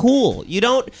become cool. You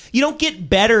don't get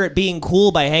better at being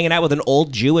cool by hanging out with an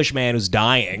old Jewish man who's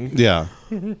dying. Yeah.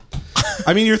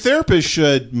 I mean, your therapist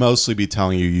should mostly be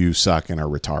telling you suck and are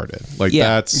retarded. Like,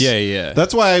 Yeah.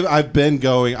 That's why I've been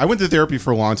going. I went to therapy for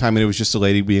a long time, and it was just a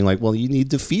lady being like, well, you need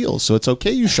to feel, so it's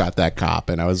okay you shot that cop.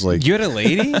 And I was like... You had a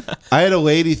lady? I had a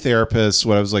lady therapist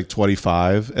when I was like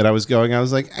 25, and I was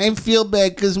like, I feel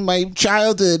bad because my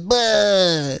childhood,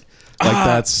 blah. Like,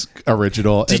 that's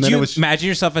original. Did and then you it was, imagine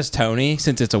yourself as Tony,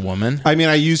 since it's a woman? I mean,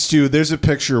 I used to. There's a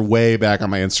picture way back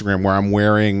on my Instagram where I'm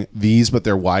wearing these, but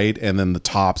they're white, and then the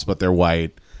tops, but they're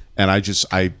white. And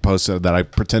I posted that I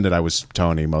pretended I was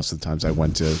Tony most of the times I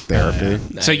went to therapy.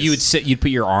 Nice. So you'd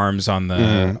put your arms on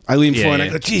the... I lean forward and I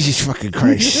yeah. go, Jesus fucking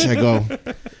Christ. I go,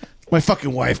 my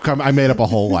fucking wife. I made up a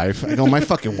whole life. I go, my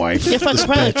fucking wife. This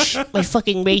bitch. My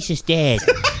fucking racist dad.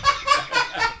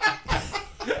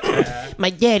 My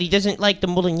daddy doesn't like the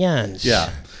Moulignans. Yeah.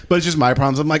 But it's just my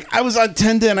problems. I'm like, I was on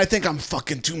Tinder and I think I'm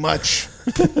fucking too much.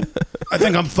 I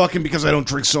think I'm fucking because I don't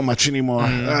drink so much anymore.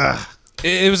 Ugh.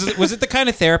 Was it the kind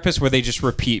of therapist where they just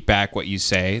repeat back what you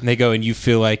say and they go, and you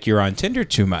feel like you're on Tinder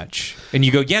too much, and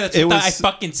you go, yeah, that's what I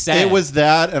fucking said. It was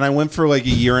that, and I went for like a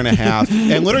year and a half,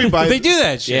 and literally by they do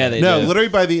that shit. Yeah, they no, do. literally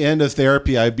by the end of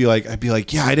therapy, I'd be like,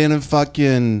 yeah, I didn't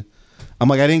fucking. I'm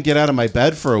like, I didn't get out of my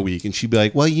bed for a week, and she'd be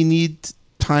like, well, you need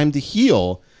time to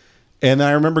heal. And then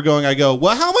I remember I go,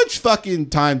 well, how much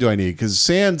fucking time do I need? Because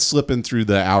sand's slipping through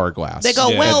the hourglass. They go,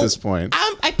 well, at this point.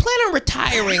 I plan on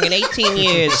retiring in 18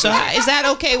 years. So is that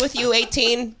okay with you,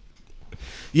 18?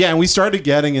 Yeah, and we started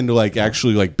getting into like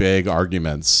actually like big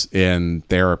arguments in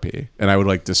therapy, and I would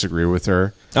like disagree with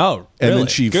her. Oh, And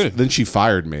really? then she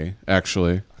fired me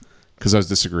actually because I was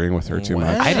disagreeing with her too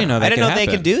much. I didn't know that. I didn't know they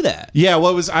happen. could do that. Yeah,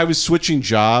 I was switching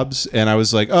jobs, and I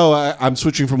was like, I'm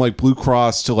switching from like Blue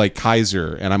Cross to like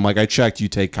Kaiser, and I'm like, I checked, you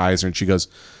take Kaiser, and she goes,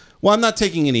 well, I'm not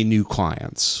taking any new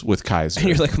clients with Kaiser. And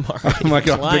you're like, Mark, I'm like,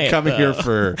 I've been coming here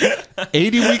for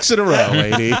 80 weeks in a row,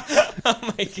 lady.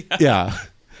 Oh my god. Yeah.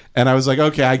 And I was like,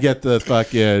 okay, I get the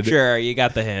fucking... Sure, you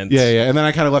got the hint. Yeah. And then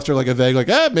I kind of left her like a vague, like,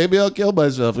 maybe I'll kill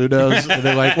myself. Who knows? And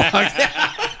they're like,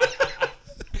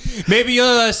 Maybe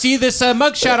you'll see this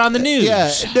mugshot on the news.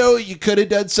 yeah, no, you could have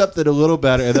done something a little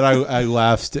better. And then I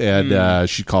left, and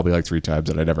she called me like 3 times,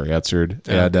 and I never answered.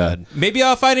 And Maybe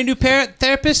I'll find a new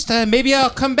therapist. Maybe I'll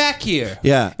come back here.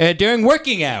 Yeah. During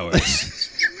working hours.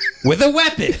 With a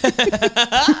weapon.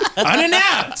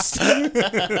 Unannounced.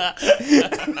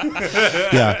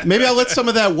 yeah, maybe I'll let some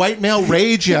of that white male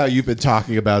rage out you've been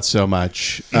talking about so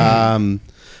much.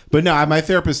 But no, my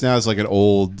therapist now is like an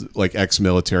old, like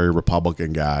ex-military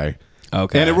Republican guy.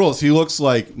 Okay. And it rules. He looks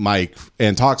like Mike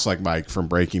and talks like Mike from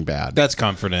Breaking Bad. That's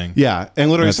comforting. Yeah,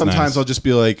 and literally That's sometimes nice. I'll just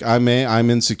be like, I'm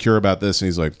insecure about this, and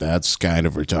he's like, that's kind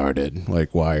of retarded.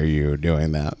 Like, why are you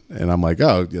doing that? And I'm like,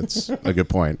 oh, that's a good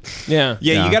point. Yeah.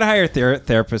 Yeah, you got to hire a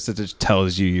therapist that just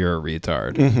tells you you're a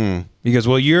retard. Mm-hmm. Because,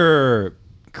 well, you're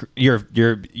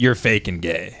fake and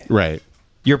gay. Right.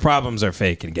 Your problems are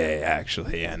fake and gay,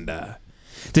 actually. And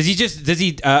does he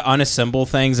unassemble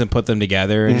things and put them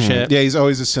together and shit? Yeah, he's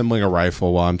always assembling a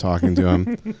rifle while I'm talking to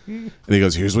him, and he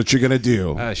goes, "Here's what you're gonna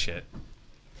do. Oh shit.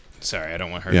 Sorry, I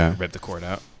don't want her Yeah. to rip the cord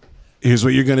out. Here's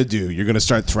what you're gonna do. You're gonna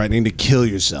start threatening to kill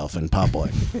yourself in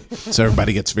public, so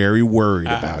everybody gets very worried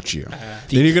about you.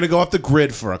 Then you're gonna go off the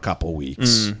grid for a couple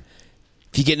weeks.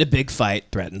 If you get in a big fight,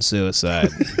 threaten suicide.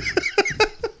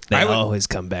 They always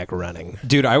come back running.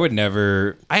 Dude, I would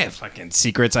never. I have fucking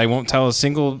secrets I won't tell a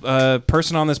single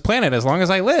person on this planet as long as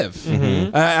I live.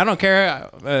 Mm-hmm. I don't care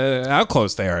how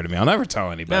close they are to me. I'll never tell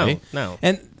anybody. No.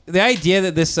 And the idea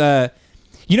that this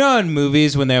You know, in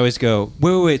movies when they always go,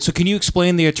 wait. So can you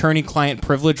explain the attorney-client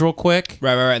privilege real quick?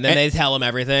 Right. And then they tell him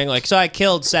everything. Like, so I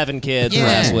killed 7 kids Yeah.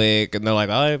 last week, and they're like,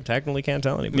 I technically can't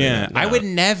tell anybody. Yeah, No. I would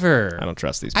never. I don't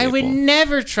trust these people. I would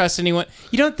never trust anyone.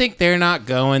 You don't think they're not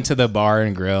going to the bar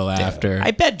and grill after?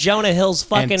 I bet Jonah Hill's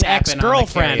fucking tapping on the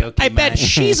ex-girlfriend. karaoke I bet mic.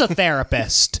 she's a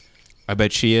therapist. I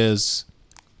bet she is.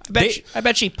 I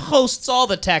bet she posts all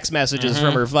the text messages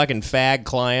from her fucking fag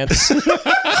clients.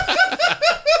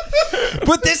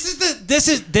 But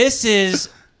this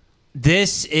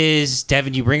is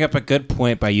Devin, you bring up a good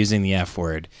point by using the F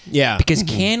word. Yeah. Because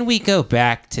can we go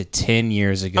back to 10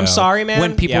 years ago? I'm sorry, man.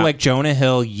 When people Yeah. like Jonah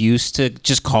Hill used to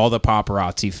just call the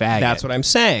paparazzi faggot. That's what I'm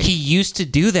saying. He used to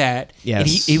do that.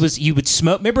 Yes. And he would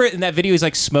smoke. Remember in that video he's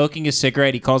like smoking a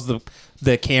cigarette. He calls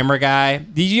the camera guy.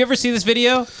 Did you ever see this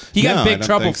video? He got No, in I big don't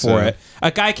trouble think for so. it.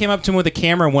 A guy came up to him with a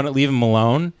camera and wouldn't leave him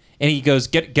alone. And he goes,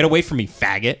 get away from me,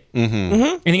 faggot.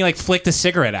 Mm-hmm. And he like flicked a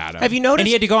cigarette at him. Have you noticed- And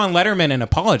he had to go on Letterman and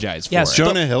apologize for Yes, it.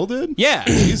 Jonah Hill did? Yeah,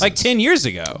 like 10 years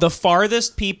ago. the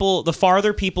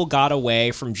farther people got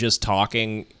away from just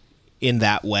talking in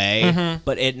that way,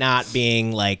 but it not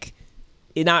being like,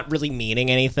 it not really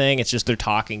meaning anything. It's just they're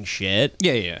talking shit.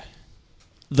 Yeah.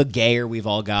 The gayer we've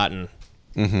all gotten.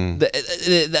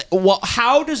 Well,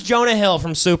 how does Jonah Hill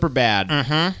from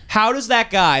Superbad? How does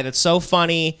that guy that's so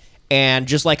funny and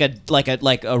just like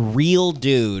a real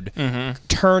dude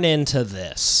turn into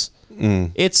this?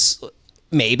 It's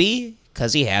maybe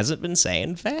because he hasn't been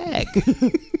saying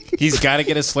fag. He's got to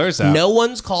get his slurs out. No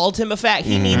one's called him a fag.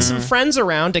 He needs some friends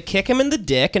around to kick him in the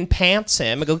dick and pants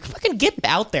him and go, fucking get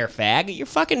out there, fag. You're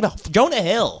fucking Jonah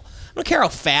Hill. I don't care how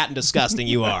fat and disgusting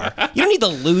you are. You don't need to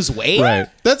lose weight. Right.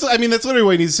 That's literally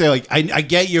what he needs to say. Like, I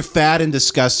get you're fat and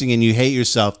disgusting and you hate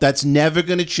yourself. That's never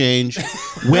going to change.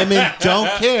 Women don't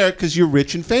care because you're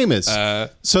rich and famous.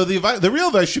 So the real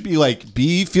advice should be like,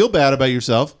 feel bad about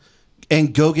yourself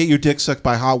and go get your dick sucked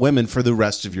by hot women for the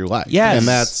rest of your life. Yes. And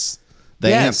that's the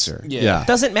Yes. answer. Yeah.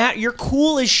 Doesn't matter. You're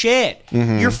cool as shit.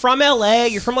 You're from LA.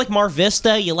 You're from like Mar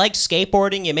Vista. You like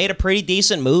skateboarding. You made a pretty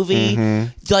decent movie.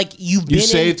 Like you've been You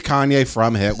saved Kanye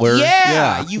from Hitler.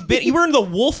 Yeah, you were in the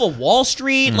Wolf of Wall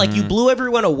Street. Like you blew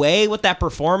everyone away with that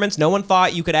performance. No one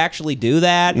thought you could actually do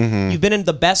that. You've been in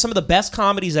some of the best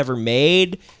comedies ever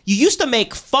made. You used to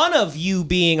make fun of you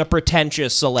being a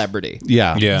pretentious celebrity.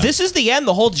 Yeah. This is the end.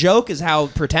 The whole joke is how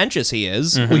pretentious he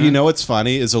is. Well, you know what's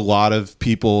funny is a lot of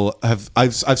people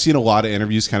I've seen a lot of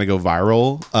interviews kind of go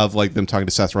viral of like them talking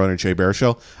to Seth Rogen and Jay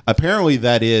Baruchel. Apparently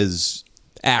that is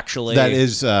Actually,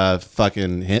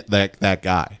 fucking that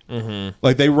guy.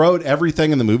 Like they wrote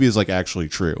everything in the movie is like actually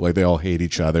true. Like they all hate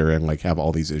each other and like have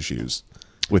all these issues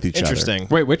with each interesting.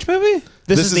 Wait, which movie?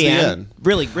 This is the end.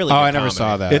 Really, really. Oh, good I never comedy.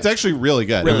 saw that. other. It's actually really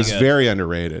good. Really it was good. very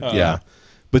underrated. Yeah.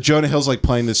 But Jonah Hill's like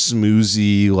playing this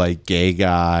smoozy like gay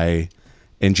guy,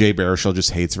 and Jay Baruchel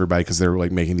just hates everybody because they're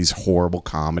like making these horrible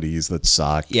comedies that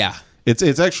suck. Yeah.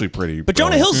 It's actually pretty. But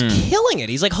Jonah brilliant. Hill's killing it.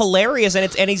 He's like hilarious,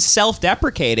 and he's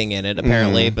self-deprecating in it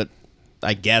apparently. But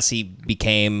I guess he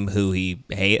became who he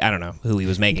hate. I don't know who he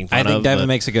was making fun I think of. Devin but-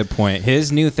 makes a good point.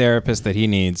 His new therapist that he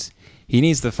needs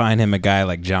to find him a guy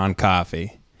like John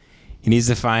Coffey. He needs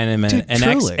to find him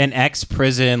truly. an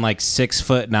ex-prison like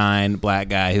 6'9" black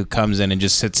guy who comes in and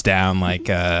just sits down like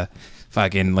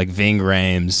fucking like Ving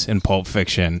Rhames in Pulp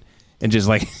Fiction. And just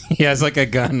like he has like a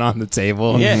gun on the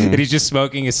table, and he's just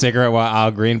smoking a cigarette while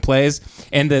Al Green plays.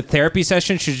 And the therapy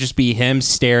session should just be him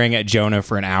staring at Jonah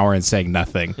for an hour and saying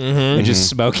nothing, and just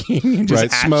smoking, and just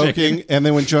right, hatching. smoking, and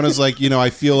then when Jonah's like, I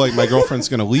feel like my girlfriend's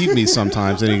gonna leave me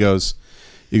sometimes, and he goes,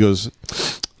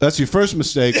 that's your first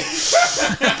mistake.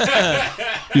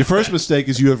 Your first mistake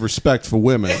is you have respect for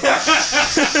women.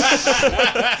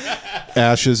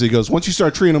 Ashes. He goes, once you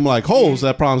start treating them like holes,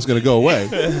 that problem's gonna go away.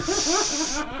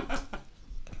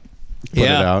 Put it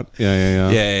out.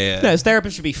 Yeah. No, his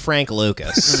therapist should be Frank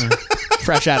Lucas,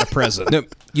 fresh out of prison. No,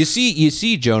 you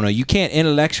see, Jonah, you can't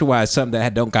intellectualize something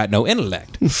that don't got no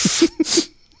intellect.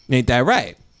 Ain't that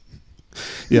right?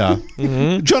 Yeah.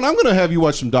 John, I'm going to have you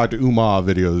watch some Dr. Umar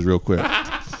videos real quick.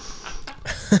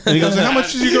 And he goes, how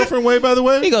much does your girlfriend weigh, by the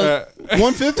way? He goes,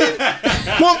 150?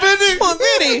 150?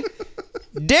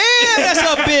 150? Damn, that's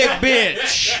a big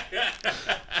bitch.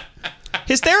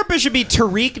 His therapist should be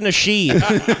Tariq Nasheed.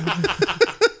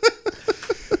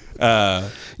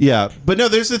 Yeah, but no,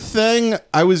 there's a thing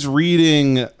I was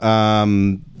reading.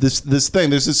 This thing.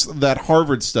 There's that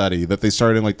Harvard study that they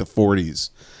started in like the 40s,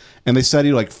 and they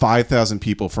studied like 5,000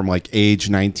 people from like age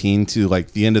 19 to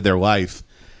like the end of their life,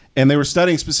 and they were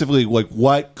studying specifically like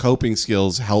what coping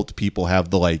skills helped people have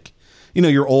the like,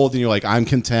 you're old and you're like, I'm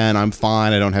content, I'm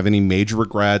fine, I don't have any major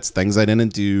regrets, things I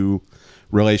didn't do,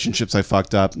 relationships I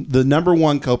fucked up. The number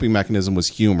one coping mechanism was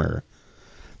humor.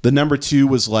 The number two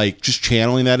was like just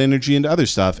channeling that energy into other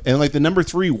stuff. And like the number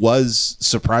three was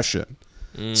suppression.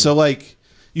 So like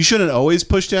you shouldn't always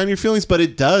push down your feelings, but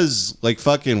it does like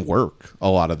fucking work a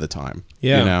lot of the time.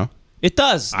 Yeah. You know? It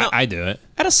does. No, I do it.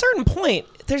 at a certain point,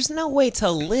 there's no way to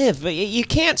live. You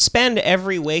can't spend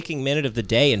every waking minute of the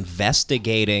day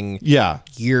investigating Yeah.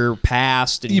 your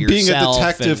past and You being a yourself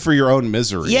detective and- for your own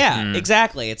misery. Yeah,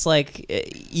 exactly. It's like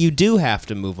you do have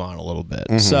to move on a little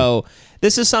bit. So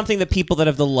this is something that people that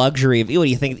have the luxury of. What do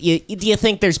you think? Do you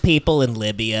think there's people in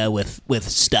Libya with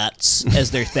Stutz as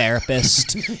their therapist?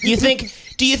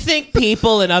 Do you think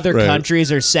people in other Right.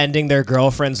 countries are sending their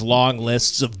girlfriends long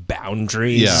lists of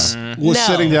boundaries? Yeah. Well, No.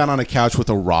 sitting down on a couch with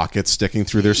a rocket sticking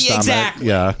through their stomach. Exactly.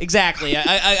 Yeah. Exactly.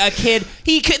 A kid.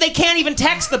 They can't even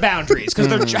text the boundaries because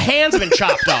their hands have been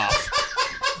chopped off.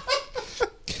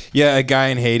 Yeah, a guy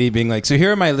in Haiti being like, so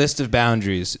here are my list of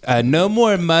boundaries. No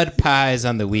more mud pies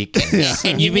on the weekends.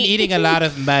 And you've been eating a lot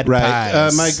of mud Right.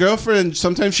 pies. My girlfriend,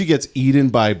 sometimes she gets eaten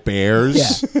by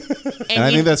bears. And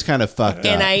I think that's kind of fucked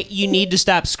up. And you need to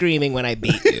stop screaming when I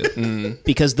beat you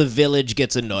because the village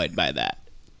gets annoyed by that.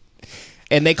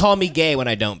 And they call me gay when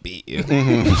I don't beat you.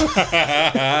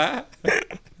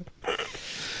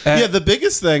 Yeah, the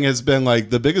biggest thing has been like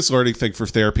the biggest learning thing for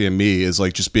therapy and me is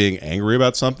like just being angry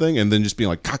about something and then just being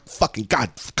like,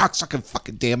 cocksucking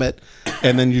fucking damn it.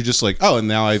 And then you're just like, oh, and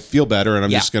now I feel better and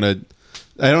I'm Yeah. just going to,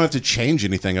 I don't have to change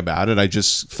anything about it. I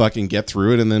just fucking get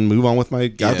through it and then move on with my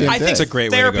goddamn I day. think a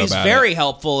great way to go therapy is about very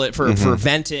helpful for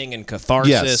venting and catharsis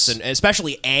Yes. and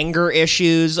especially anger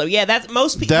issues. So yeah, that's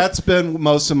most people. That's been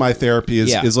most of my therapy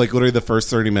is, Yeah. is like literally the first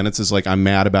 30 minutes is like I'm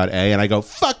mad about A and I go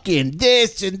fucking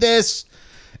this and this.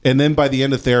 And then by the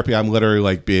end of therapy, I'm literally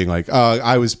like being like, oh,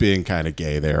 I was being kind of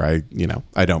gay there.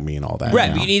 I don't mean all that. Right,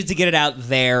 you but know? you needed to get it out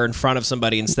there in front of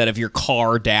somebody instead of your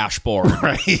car dashboard,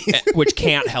 which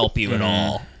can't help you at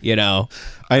all. You know,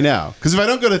 I know. Because if I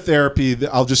don't go to therapy,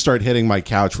 I'll just start hitting my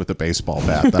couch with a baseball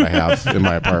bat that I have in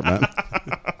my apartment.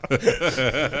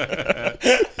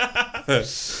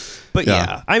 but Yeah.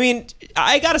 yeah, I mean,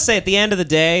 I gotta say, at the end of the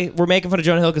day, we're making fun of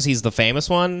Jonah Hill because he's the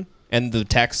famous one, and the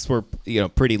texts were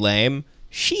pretty lame.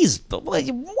 She's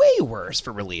way worse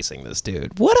for releasing this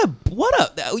dude.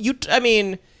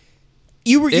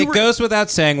 It goes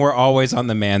without saying we're always on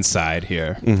the man's side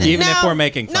here, even if we're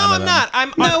making fun No, of I'm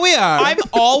them. not. No, we are. I'm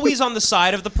always on the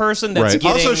side of the person that's Right.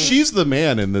 getting. Also, she's the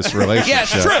man in this relationship. Yeah,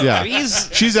 it's true.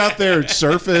 Yeah. She's out there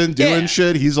surfing, doing Yeah.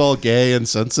 shit. He's all gay and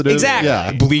sensitive. Exactly.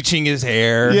 Yeah. Bleaching his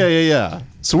hair. Yeah.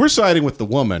 So we're siding with the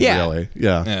woman, Yeah. really.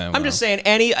 Yeah. Yeah, I'm well. just saying,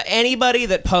 anybody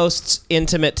that posts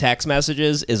intimate text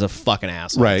messages is a fucking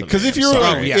asshole. Right, to because me. if you're I'm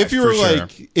like, sorry. yeah, if you're for like,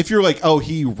 sure. if you're like, oh,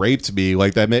 he raped me,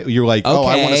 like that, you're like, oh,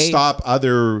 I want to Okay. stop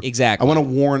other. Exactly. I want to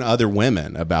warn other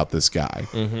women about this guy.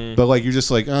 But like, you're just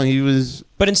like, oh, he was.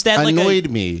 But instead, like annoyed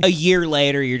me. a year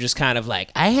later, you're just kind of like,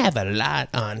 I have a lot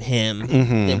on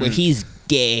him where he's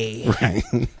gay. Right.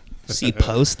 So you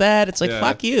post that, it's like,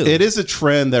 fuck you. It is a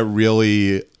trend that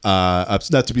really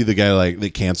not to be the guy like the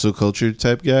cancel culture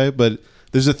type guy, but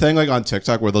there's a thing like on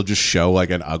TikTok where they'll just show like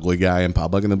an ugly guy in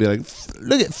public and they'll be like,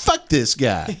 fuck this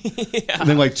guy. And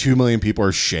then like 2 million people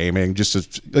are shaming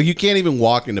like you can't even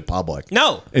walk into public.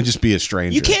 No. And just be a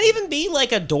stranger. You can't even be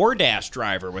like a DoorDash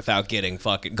driver without going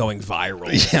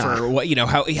viral for what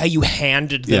how you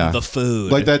handed them the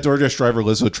food. Like that DoorDash driver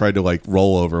Lizzo tried to like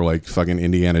roll over like fucking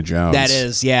Indiana Jones. That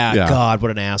is, yeah. God,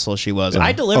 what an asshole she was. Yeah.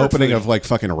 I delivered opening food. of like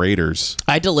fucking Raiders.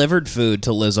 I delivered food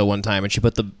to Lizzo one time, and she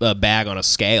put the bag on a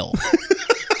scale,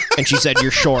 and she said,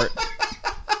 "You're short."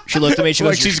 She looked at me. She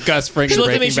Like goes, she's Gus Fring She in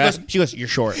looked at me. Breaking She goes, "You're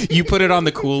short." You put it on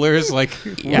the coolers, like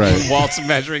Right. Walt's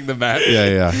measuring the map.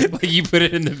 Yeah. Like you put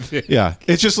it in the. Yeah,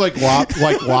 it's just like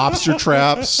lobster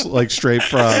traps, like straight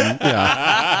from.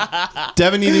 Yeah,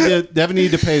 Devin needed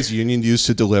to pay his union dues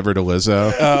to deliver to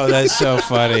Lizzo. Oh, that's so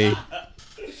funny.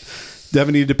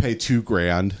 Devin needed to pay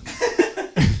 $2,000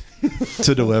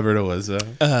 to deliver to Lizzo.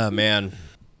 Oh man.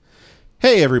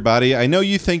 Hey everybody, I know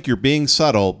you think you're being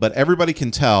subtle, but everybody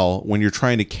can tell when you're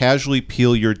trying to casually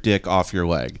peel your dick off your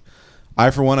leg. I,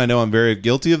 for one, I know I'm very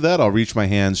guilty of that. I'll reach my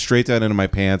hand straight down into my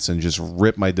pants and just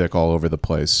rip my dick all over the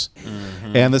place.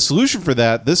 And the solution for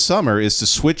that this summer is to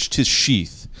switch to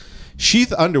Sheath.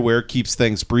 Sheath underwear keeps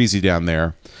things breezy down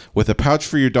there, with a pouch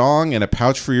for your dong and a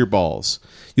pouch for your balls.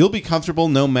 You'll be comfortable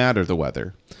no matter the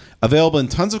weather. Available in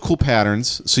tons of cool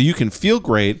patterns, so you can feel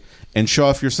great and show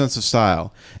off your sense of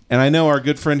style. And I know our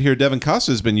good friend here, Devin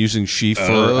Costa, has been using Sheath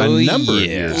for a number of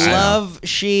years. Love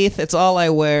Sheath. It's all I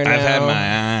wear now. I've had my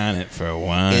eye on it for a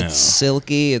while. It's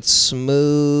silky, it's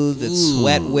smooth, it's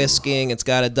sweat whisking, it's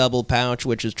got a double pouch,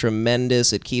 which is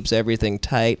tremendous. It keeps everything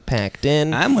tight, packed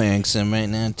in. I'm wearing some right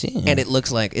now too. And it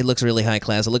looks really high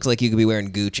class. It looks like you could be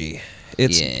wearing Gucci.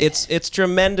 It's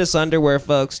tremendous underwear,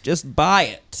 folks. Just buy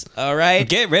it. All right.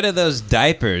 Get rid of those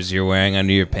diapers you're wearing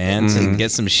under your pants and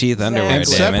get some Sheath underwear. And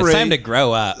Damn it. It's time to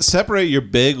grow up. Separate your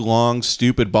big, long,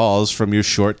 stupid balls from your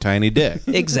short, tiny dick.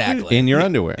 Exactly. In your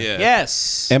underwear. Yeah.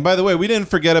 Yes. And by the way, we didn't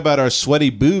forget about our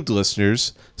sweaty boobed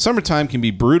listeners. Summertime can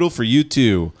be brutal for you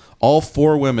too. All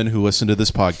 4 women who listen to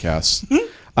this podcast.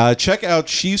 Check out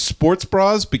Sheath sports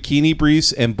bras, bikini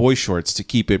briefs, and boy shorts to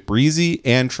keep it breezy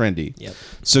and trendy. Yep.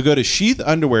 So go to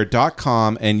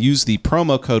sheathunderwear.com and use the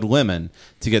promo code LEMON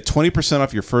to get 20%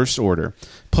 off your first order.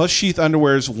 Plus Sheath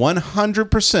Underwear's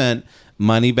 100%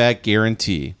 money back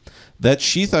guarantee. That's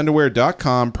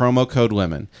sheathunderwear.com, promo code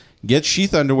LEMON. Get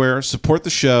Sheath Underwear, support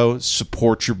the show,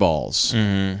 support your balls.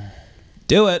 Do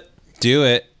it. Do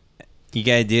it. You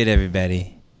gotta do it,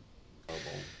 everybody.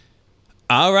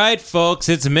 All right, folks,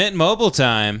 it's Mint Mobile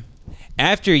time.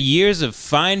 After years of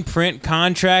fine print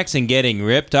contracts and getting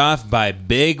ripped off by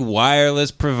big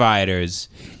wireless providers,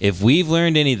 if we've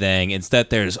learned anything, it's that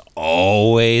there's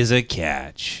always a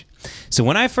catch. So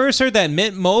when I first heard that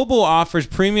Mint Mobile offers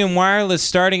premium wireless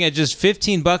starting at just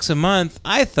 $15 a month,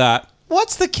 I thought,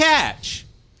 what's the catch?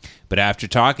 But after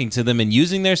talking to them and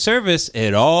using their service,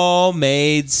 it all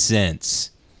made sense.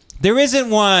 There isn't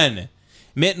one.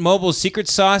 Mint Mobile's secret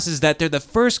sauce is that they're the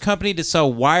first company to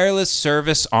sell wireless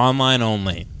service online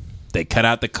only. They cut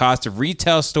out the cost of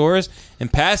retail stores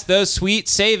and pass those sweet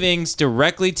savings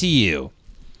directly to you.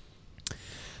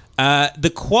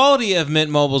 The quality of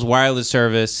Mint Mobile's wireless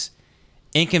service,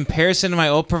 in comparison to my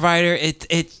old provider,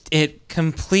 it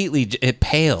completely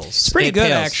pales. It's pretty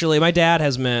good, actually. My dad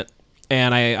has Mint,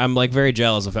 and I'm like very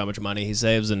jealous of how much money he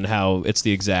saves and how it's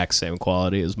the exact same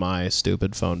quality as my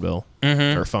stupid phone bill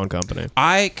or phone company.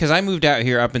 Because I moved out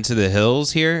here up into the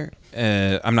hills here.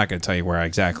 I'm not going to tell you where I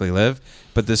exactly live,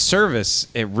 but the service,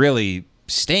 it really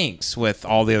stinks with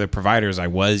all the other providers I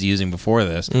was using before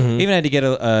this. Even had to get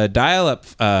a dial-up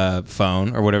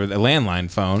phone or whatever, the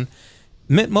landline phone.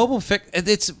 Mint Mobile, it's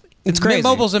crazy. Mint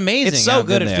Mobile's amazing. It's so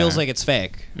good it feels like it's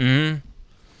fake.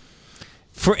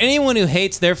 For anyone who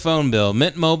hates their phone bill,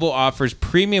 Mint Mobile offers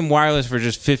premium wireless for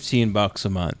just $15 a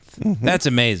month. That's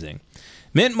amazing.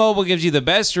 Mint Mobile gives you the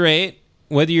best rate,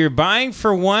 whether you're buying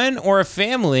for one or a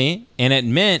family. And at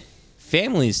Mint,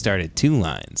 families start at 2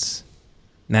 lines.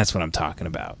 And that's what I'm talking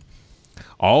about.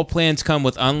 All plans come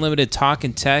with unlimited talk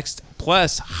and text,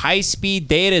 plus high-speed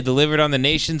data delivered on the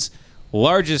nation's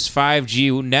largest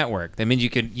 5G network. That means you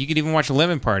could even watch a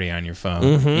Lemon Party on your phone.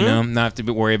 You know, not have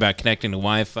to worry about connecting to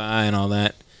Wi-Fi and all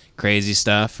that crazy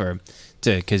stuff, or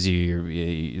because you're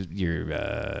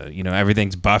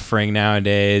everything's buffering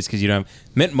nowadays because you don't have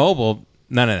Mint Mobile.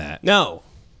 None of that. No,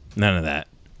 none of that.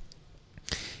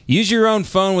 Use your own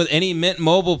phone with any Mint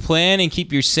Mobile plan and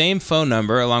keep your same phone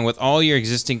number along with all your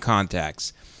existing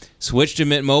contacts. Switch to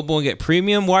Mint Mobile and get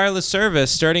premium wireless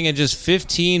service starting at just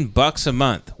 $15 a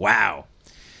month. Wow.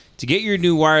 To get your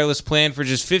new wireless plan for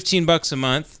just $15 a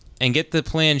month and get the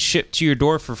plan shipped to your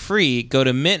door for free, go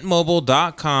to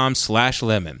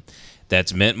mintmobile.com/lemon.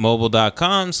 That's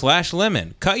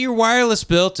mintmobile.com/lemon. Cut your wireless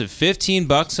bill to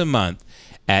 $15 a month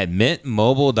at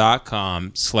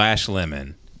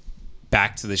mintmobile.com/lemon.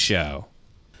 Back to the show.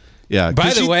 Yeah.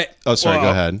 By the way, go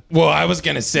ahead. Well, I was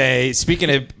gonna say, speaking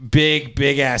of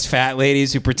big ass fat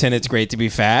ladies who pretend it's great to be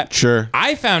fat. Sure.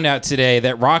 I found out today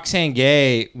that Roxane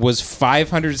Gay was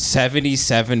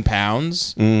 577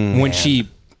 pounds when she,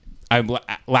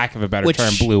 lack of a better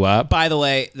term, blew up. By the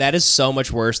way, that is so much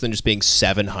worse than just being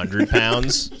 700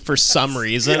 pounds for some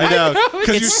reason. I know.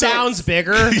 It sounds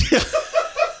bigger.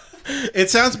 It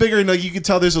sounds bigger, and like you can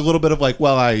tell there's a little bit of like,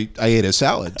 well, I ate a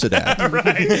salad today.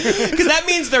 Right. Because that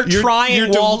means they're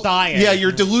trying while dying. Yeah,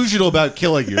 you're delusional about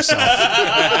killing yourself.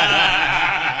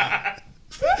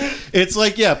 It's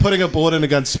like, putting a bullet in a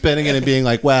gun, spinning it, and being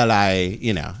like, well,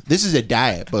 this is a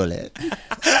diet bullet.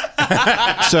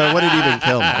 So what did even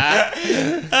kill me?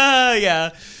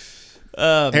 Yeah.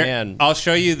 Oh, man. I'll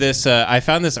show you this. I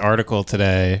found this article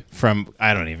today from,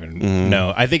 I don't even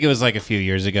know. I think it was like a few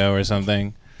years ago or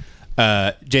something.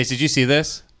 Jace, did you see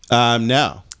this?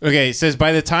 No. Okay, it says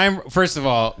by the time, first of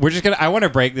all, I want to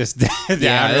break this down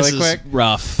this really quick. is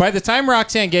rough. By the time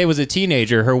Roxane Gay was a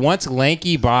teenager, her once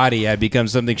lanky body had become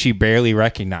something she barely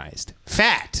recognized.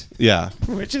 Fat. Yeah.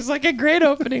 Which is like a great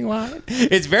opening line.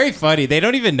 It's very funny. They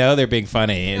don't even know they're being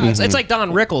funny. And It's like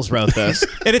Don Rickles wrote this.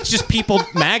 it's just People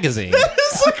magazine.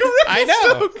 It's like a Rickles I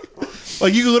know. joke.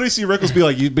 Like you can literally see Rickles be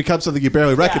like, you become something you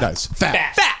barely recognize.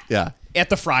 Fat. Yeah. At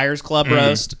the Friars Club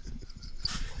roast.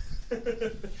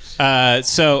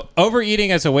 So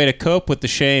overeating as a way to cope with the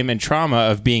shame and trauma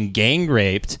of being gang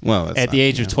raped Well, that's at the not-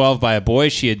 age of 12 by a boy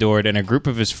she adored and a group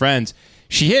of his friends.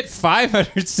 She hit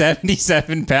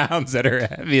 577 pounds at her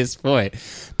heaviest point.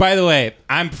 By the way,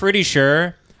 I'm pretty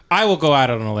sure I will go out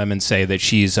on a limb and say that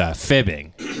she's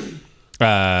fibbing.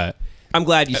 I'm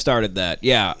glad you started that.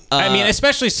 Yeah. I mean,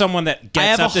 especially someone that gets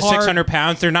have up a to hard- 600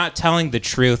 pounds, they're not telling the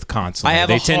truth constantly. I have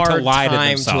they a tend hard to lie to time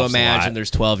themselves to a imagine lot.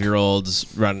 there's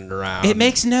 12-year-olds running around. It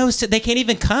makes no sense. They can't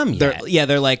even come yet.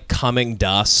 They're like coming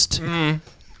dust.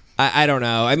 I don't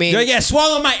know. I mean, They're like, yeah,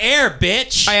 swallow my air,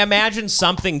 bitch. I imagine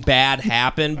something bad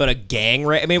happened, but a gang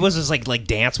rape. I mean, it was just like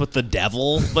Dance with the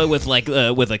Devil, but with like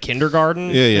with a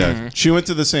kindergarten. Yeah. She went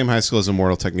to the same high school as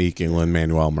Immortal Technique,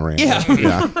 Lin-Manuel Miranda.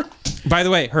 Yeah. By the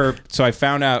way, so I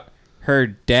found out her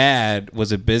dad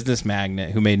was a business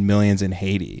magnate who made millions in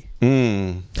Haiti.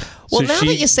 Well, So now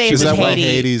that you say it Is was that why Haiti,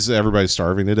 Hades, everybody's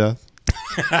starving to death?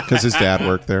 Because his dad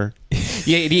worked there.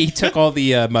 Yeah, he took all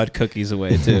the mud cookies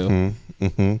away too.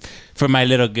 For my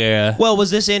little girl. well, was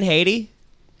this in Haiti?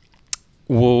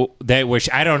 Well,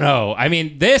 I don't know. I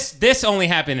mean, this only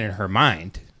happened in her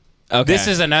mind. Okay. This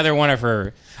is another one of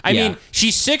her. I Yeah. mean,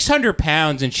 she's 600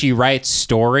 pounds and she writes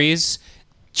stories.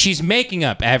 She's making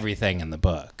up everything in the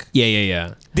book.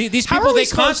 Yeah. These How people, are we they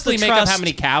supposed constantly to make up trust- how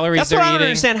many calories That's they're what I don't eating.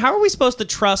 understand. How are we supposed to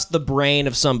trust the brain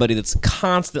of somebody that's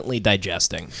constantly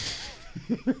digesting?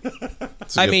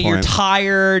 That's a I good mean, you're point.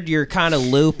 tired, you're kind of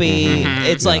loopy.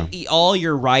 It's like all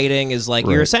your writing is like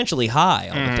you're Right. essentially high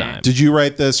all the time. Did you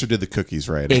write this or did the cookies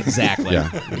write it? Exactly. Yeah,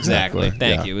 Exactly.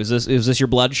 Thank Yeah. you. Is this your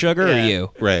blood sugar or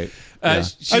you? Right. Yeah.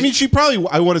 she- I mean,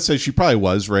 I want to say she probably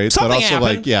was raped, Something but also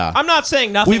happened. like, yeah. I'm not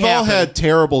saying nothing. We've all happened. had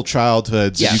terrible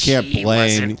childhoods. Yeah. You can't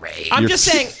blame. I'm your- just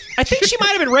saying. I think she might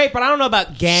have been raped, but I don't know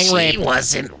about gang rape. She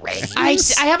wasn't raped. I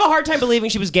have a hard time believing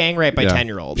she was gang raped by Yeah.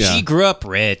 10-year-olds. Yeah. She grew up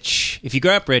rich. If you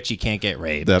grow up rich, you can't get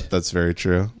raped. That's very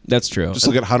true. That's true. Just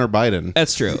look at Hunter Biden.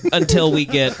 That's true. Until we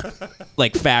get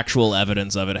like factual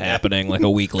evidence of it happening like a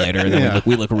week later, and then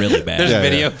we look really bad. There's Yeah,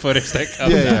 video yeah. footage that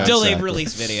comes Yeah, out. yeah. Until they've exactly.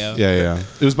 released video. Yeah.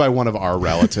 It was by one of our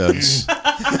relatives.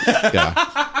 Yeah.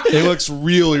 It looks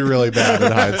really, really bad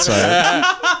in hindsight.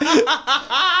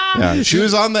 Yeah. She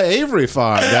was on the Avery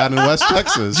farm down in West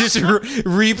Texas. Just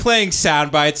replaying sound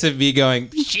bites of me going,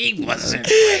 She wasn't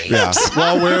raped. Yeah.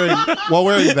 While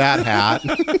wearing that hat.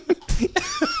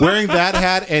 Wearing that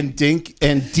hat and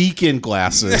deacon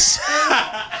glasses.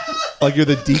 Like you're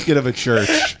the deacon of a church.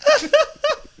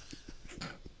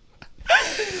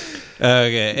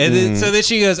 okay. And then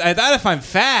she goes, I thought if I'm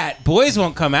fat, boys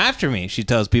won't come after me, she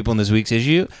tells people in this week's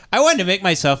issue. I wanted to make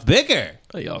myself bigger.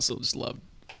 I also just love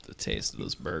the taste of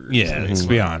those burgers. Yeah, let's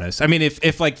be honest. I mean,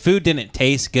 if like food didn't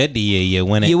taste good to you, you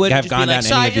wouldn't You wouldn't have just be gone like, down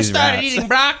so any I of just these started routes. eating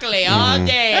broccoli all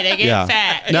day to get Yeah.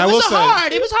 fat. And Now, I it will was say-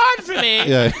 hard. It was hard for me.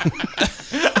 Yeah.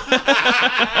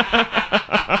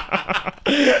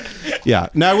 Yeah.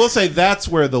 Now I will say that's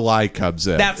where the lie comes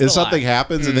in. That's if the something lie.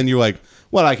 happens and then you're like,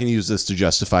 well, I can use this to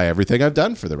justify everything I've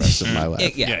done for the rest of my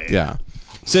life. Yeah. Yeah.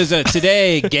 Says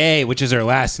today, Gay, which is her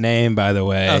last name, by the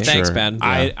way. Oh, thanks, Sure. Ben.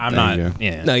 I'm There not. you go.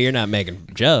 Yeah. No, you're not making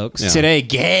jokes. Today,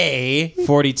 Gay,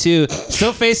 42,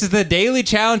 still faces the daily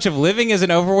challenge of living as an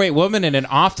overweight woman in an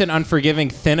often unforgiving,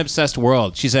 thin-obsessed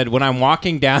world. She said, when I'm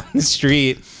walking down the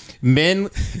street, Wing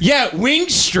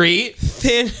Street.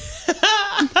 Thin.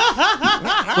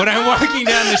 When I'm walking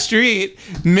down the street,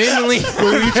 men lean.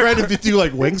 Were you trying to do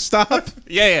like Wingstop?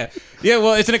 Yeah.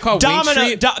 Well, isn't it called Wing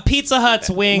Street? Pizza Hut's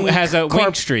wing Has a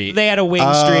Wing Street. They had a wing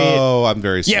street. Oh, I'm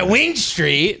very sorry. Yeah, Wing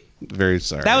Street. Very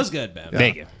sorry. That was good, Ben.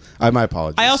 Thank you. My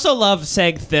apologies. I also love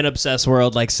saying thin obsessed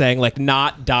world, like saying like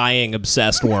not dying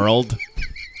obsessed world.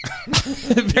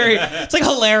 It's like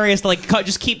hilarious to like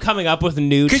just keep coming up with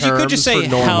new terms. Because you could just say for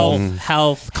normal.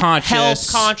 health conscious.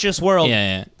 Health conscious world.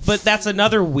 Yeah. But that's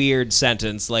another weird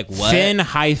sentence. Like what?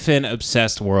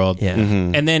 Thin-obsessed world. Yeah.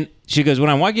 And then she goes, when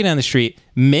I'm walking down the street,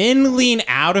 men lean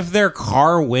out of their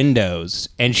car windows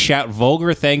and shout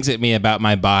vulgar things at me about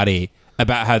my body,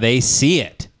 about how they see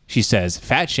it. She says,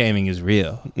 fat shaming is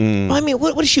real. Well, I mean,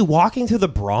 what is she walking through the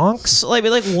Bronx? Like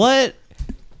what?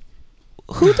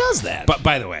 Who does that? But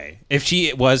by the way, if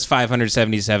she was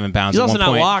 577 pounds, She's at also one not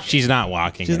point, walking. she's not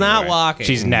walking. She's not anywhere. walking.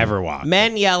 She's never walking.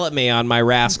 Men yell at me on my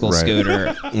Rascal Right.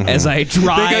 scooter as I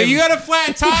drive. They go, you got a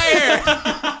flat tire.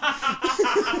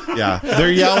 Yeah,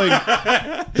 they're yelling.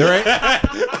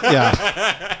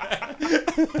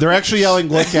 They're actually yelling,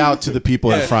 "Look out!" to the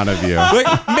people in front of you. Look,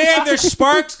 man, there's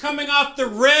sparks coming off the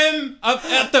rim of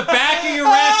at the back of your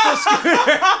Rascal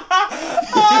scooter.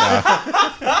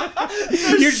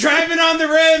 You're driving on the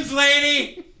rims,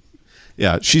 lady.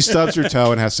 Yeah, she stubs her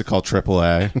toe and has to call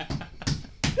AAA.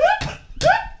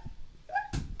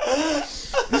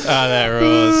 Oh, that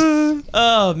rules.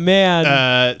 Oh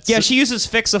man. Yeah, she uses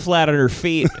Fix-A-Flat on her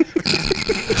feet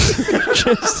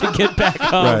just to get back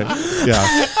home. Right?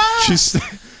 Yeah,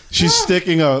 she's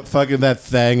sticking a fucking that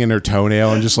thing in her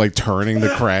toenail and just like turning the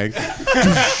crank.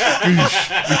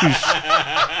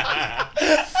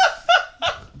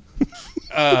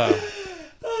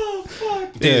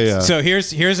 Dude, Yeah. So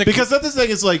here's a Because that's the thing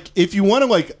is like, if you want to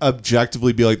like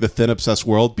objectively be like the thin obsessed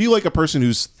world, be like a person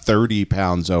who's 30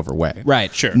 pounds overweight.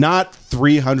 Right. Sure. Not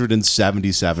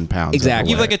 377 pounds.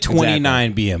 Exactly. you have overweight. like a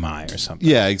 29 BMI or something.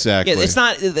 Yeah, exactly. Yeah, it's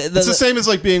not. It's the same as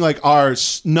like being like our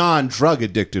non-drug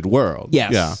addicted world.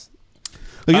 Yes. Yeah.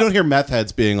 Like, you don't hear meth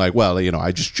heads being like, well,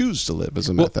 I just choose to live as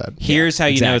a meth head. Here's how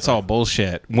you know it's exactly. all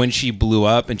bullshit. When she blew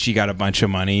up and she got a bunch of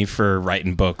money for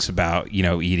writing books about,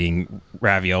 eating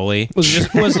ravioli. were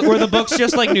the books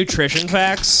just like nutrition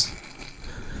facts?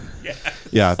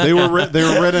 Yeah, they were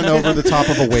written over the top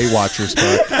of a Weight Watchers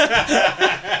book.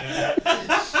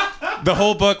 The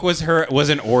whole book was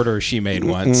an order she made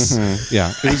once.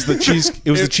 Yeah, it was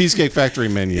the Cheesecake Factory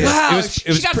menu. Wow, it was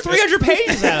she got 300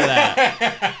 pages out of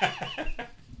that.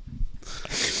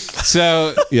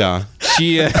 So Yeah,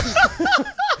 she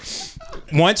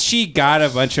once she got a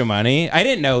bunch of money, I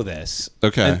didn't know this.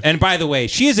 Okay. And by the way,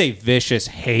 she is a vicious,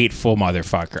 hateful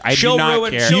motherfucker. I She'll do not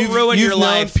ruin- care. she'll ruin You've your known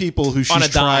life people who on she's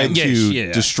a dime. tried to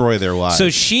Yeah. destroy their lives.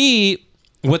 So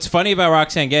what's funny about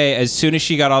Roxane Gay, as soon as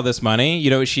she got all this money, you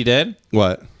know what she did?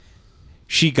 What?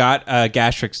 She got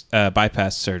gastric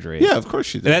bypass surgery. Yeah, of course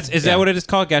she did. Is that what it is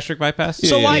called? Gastric bypass?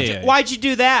 So yeah. why'd you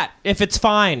do that if it's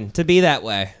fine to be that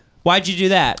way? Why'd you do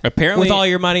that? Apparently- with all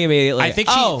your money immediately. I think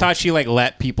she thought she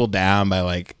let people down by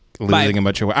losing a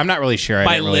bunch of weight. I'm not really sure. I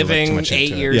by didn't really look too living much 8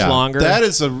 into it. years longer. That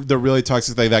is the really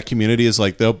toxic thing. That community is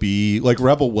like, they'll be like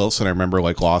Rebel Wilson. I remember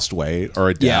lost weight, or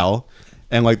Adele,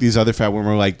 and these other fat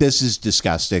women were like, "This is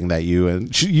disgusting that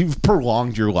you've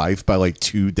prolonged your life by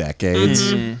 2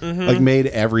 decades, made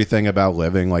everything about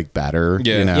living better."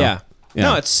 Yeah. You know? yeah. Yeah.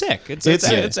 No, it's sick. It's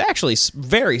actually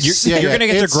very You're sick. going to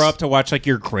get to it's- grow up to watch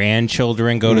your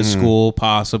grandchildren go to school,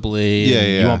 possibly. Yeah,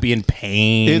 yeah. You won't be in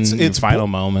pain. It's final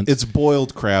moments. It's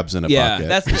boiled crabs in a Yeah, bucket.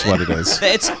 that's- That's what it is.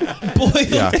 It's boiled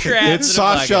Yeah. crabs. It's in a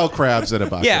soft bucket. shell crabs in a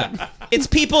bucket. Yeah, it's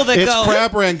people that It's go.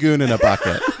 crab rangoon in a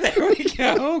bucket.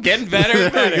 getting better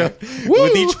and better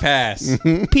with each pass.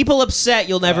 People upset.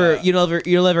 You'll never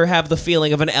have the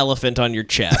feeling of an elephant on your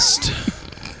chest.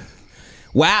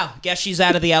 Wow, guess she's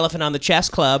out of the elephant on the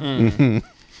chest club.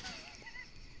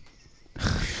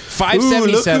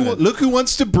 577. Look who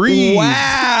wants to breathe.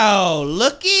 Wow,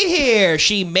 looky here.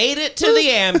 She made it to the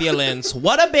ambulance.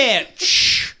 What a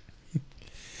bitch.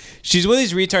 She's one of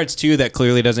these retards too that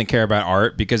clearly doesn't care about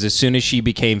art, because as soon as she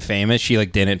became famous, she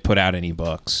didn't put out any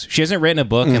books. She hasn't written a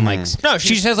book in No,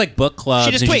 she just has book clubs.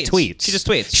 she just and tweets. tweets. She just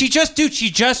tweets. She just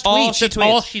tweets. All she That's tweets.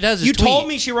 all she does is You tweet. told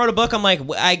me she wrote a book. I'm like,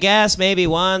 I guess maybe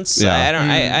once. Yeah.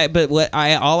 I don't. But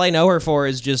all I know her for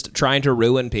is just trying to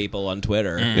ruin people on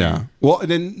Twitter. Yeah. Well, and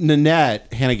then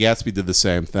Nanette, Hannah Gatsby did the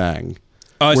same thing.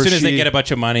 Oh, as where soon as they she- get a bunch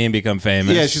of money and become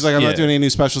famous. Yeah, she's like, I'm Yeah. not doing any new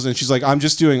specials, and she's like, I'm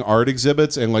just doing art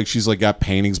exhibits, and she's got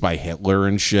paintings by Hitler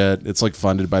and shit. It's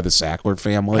funded by the Sackler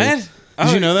family. What?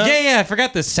 Did you know that? Yeah, I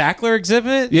forgot the Sackler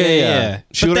exhibit. Yeah.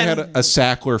 She But would have then- had a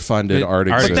Sackler funded art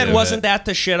Art exhibit. But then exhibit. wasn't that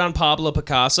the shit on Pablo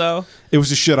Picasso? It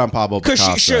was a shit on Pablo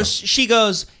Picasso. Because she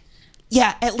goes,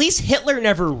 yeah, at least Hitler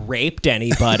never raped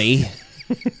anybody.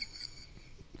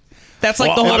 That's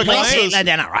the whole Picasso's- point.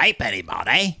 didn't rape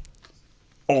anybody.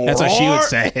 That's what she would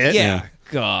say. Yeah.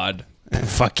 God.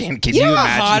 Fucking, can You you know how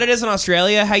imagine? hot it is in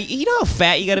Australia? You know how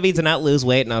fat you got to be to not lose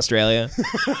weight in Australia?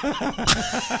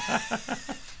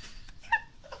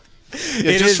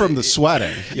 Yeah, just from the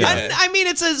sweating. Yeah. I mean,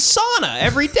 it's a sauna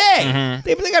every day.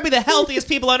 They got to be the healthiest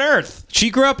people on earth. She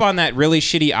grew up on that really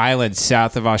shitty island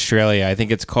south of Australia. I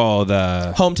think it's called...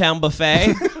 Hometown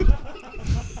buffet.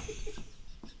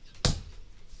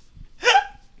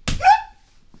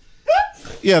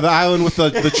 Yeah, the island with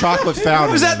the chocolate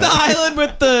fountain. Was that in the it. island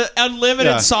with the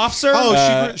unlimited Yeah. soft serve?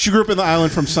 Oh, she grew up in the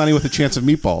island from Sunny with a Chance of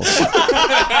Meatballs.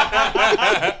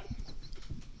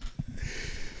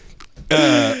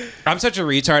 I'm such a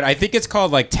retard. I think it's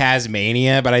called like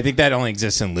Tasmania, but I think that only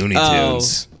exists in Looney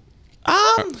Tunes.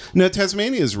 No,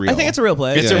 Tasmania is real. I think it's a real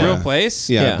place. It's a real place?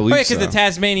 Yeah, Yeah. I believe Because so. the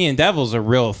Tasmanian Devil's a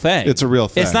real thing. It's a real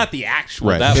thing. It's not the actual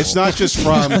Right. devil. It's not just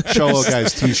from Cholo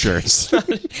Guy's t-shirts.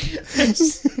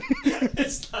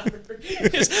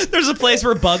 There's a place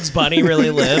where Bugs Bunny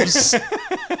really lives.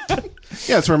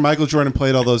 Yeah, it's where Michael Jordan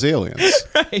played all those aliens.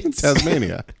 Right.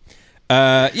 Tasmania.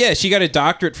 Yeah, she got a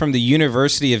doctorate from the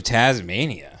University of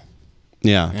Tasmania.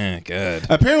 Yeah. Good.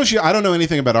 Apparently, I don't know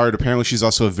anything about art. Apparently, she's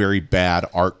also a very bad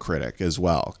art critic as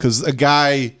well. Because a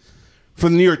guy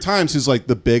from the New York Times, who's like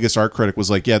the biggest art critic, was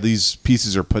like, yeah, these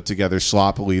pieces are put together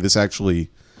sloppily. This actually,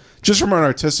 just from an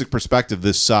artistic perspective,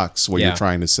 this sucks what Yeah. you're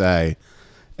trying to say.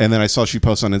 And then I saw she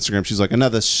post on Instagram, she's like,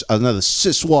 another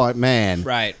cis white man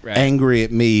Right. angry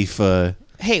at me for...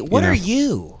 Hey, what You know. are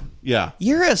you? Yeah.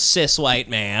 You're a cis white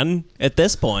man at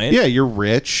this point. Yeah, you're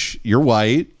rich. You're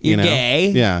white. You're know?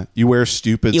 gay. Yeah. You wear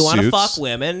stupid You suits. want to fuck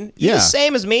women? You're Yeah. the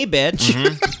same as me, bitch.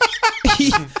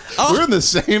 We're in the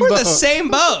same We're boat. the same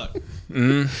boat.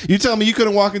 You tell me you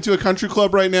couldn't walk into a country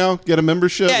club right now, get a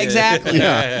membership? Yeah, exactly.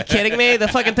 Yeah. You kidding me? They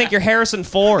fucking think you're Harrison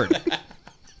Ford.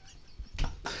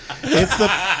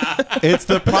 It's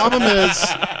the problem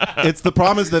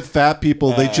is that fat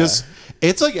people, they just,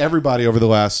 it's like everybody over the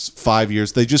last 5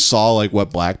 years, they just saw like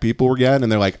what black people were getting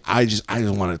and they're like, I just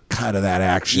want a cut of that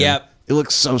action. Yep. It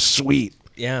looks so sweet.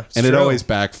 Yeah. And it always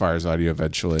backfires on you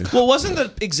eventually. Well, wasn't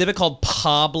the exhibit called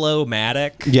Pablo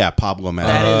Matic? Yeah, Pablo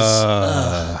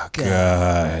Matic.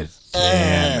 That is. God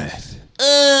damn it.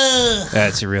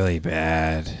 That's really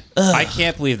bad. I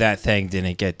can't believe that thing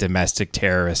didn't get domestic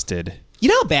terroristed. You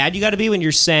know how bad you got to be when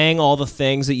you're saying all the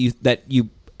things that you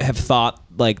have thought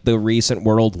like the recent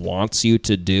world wants you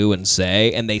to do and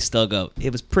say, and they still go,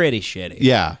 it was pretty shitty.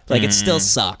 Yeah. Like it still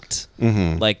sucked.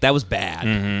 Mm-hmm. Like that was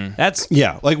bad. That's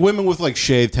Yeah, like women with like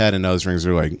shaved head and nose rings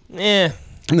are like, no,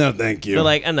 thank you. They're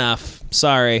like, enough.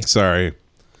 Sorry. Sorry.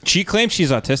 She claims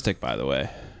she's autistic, by the way.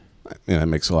 Yeah, that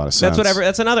makes a lot of sense. That's whatever.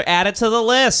 That's another. Add it to the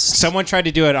list. Someone tried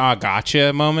to do an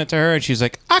gotcha moment to her, and she's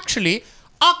like, actually,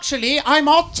 I'm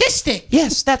autistic.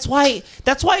 Yes, that's why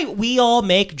we all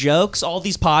make jokes. All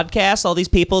these podcasts, all these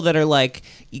people that are like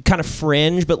kind of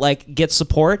fringe but like get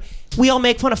support. We all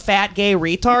make fun of fat gay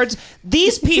retards.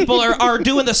 These people are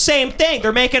doing the same thing.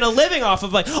 They're making a living off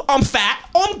of like, I'm fat,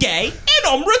 I'm gay, and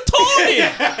I'm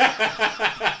retarded.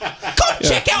 Come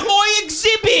check out my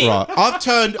exhibit. Right. I've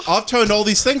turned all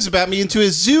these things about me into a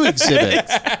zoo exhibit.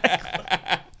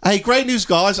 Hey, great news,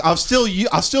 guys! I still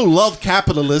love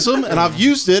capitalism, and I've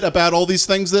used it about all these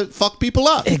things that fuck people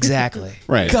up. Exactly.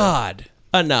 Right. God,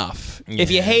 enough.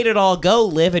 If you hate it all, go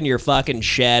live in your fucking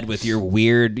shed with your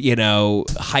weird,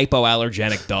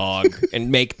 hypoallergenic dog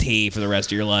and make tea for the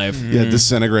rest of your life. Yeah,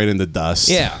 disintegrate into dust.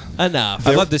 Yeah, enough.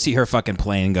 I'd love to see her fucking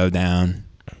plane go down.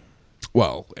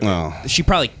 Well, Oh, she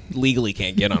probably legally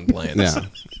can't get on planes. yeah,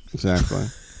 exactly.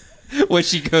 When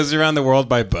she goes around the world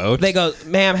by boat. They go,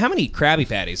 ma'am, how many Krabby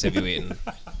Patties have you eaten?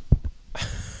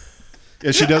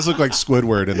 Yeah, she does look like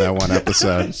Squidward in that one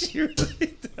episode. She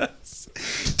really does.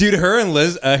 Dude, her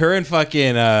and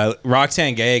fucking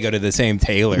Roxanne Gay go to the same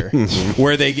tailor,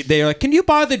 where they're like, "Can you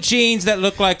buy the jeans that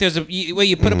look like there's where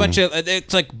you put a bunch of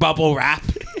it's like bubble wrap?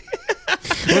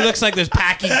 It looks like there's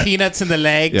packing peanuts in the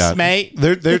legs, Yeah, mate."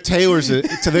 Their tailor's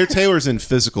in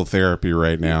physical therapy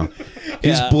right now.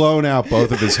 He's blown out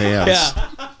both of his hands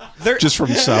They're just from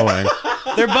sewing.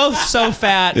 they're both so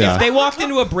fat. Yeah. If they walked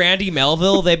into a Brandy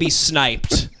Melville, they'd be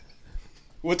sniped.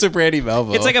 What's a Brandy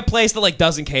Melville? It's like a place that like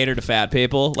doesn't cater to fat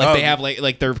people. Like they have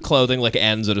like their clothing like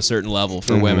ends at a certain level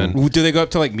for women. Do they go up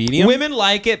to like medium? Women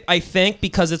like it, I think,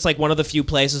 because it's like one of the few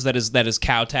places that is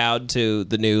kowtowed to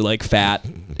the new like fat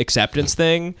acceptance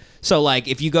thing. So like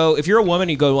if you're a woman,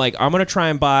 you go like, I'm gonna try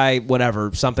and buy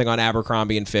whatever something on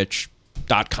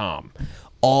AbercrombieandFitch.com.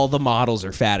 All the models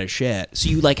are fat as shit, so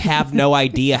you like have no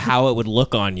idea how it would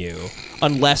look on you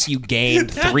unless you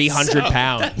gained 300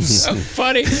 pounds. so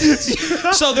funny.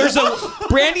 So there's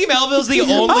Brandy Melville's the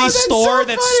only store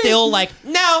that's still like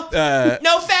no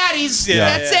fatties.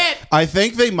 That's it. I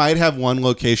think they might have one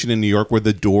location in New York where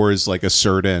the door is like a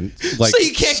certain like. So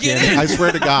you can't get in. I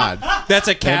swear to God. That's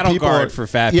a cattle people guard are- for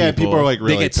fat Yeah, people. people are like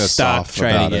really they get pissed stuck off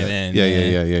trying about to get it. in.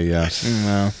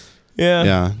 Yeah.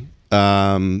 Yeah.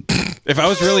 If I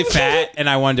was really fat and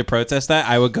I wanted to protest that,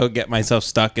 I would go get myself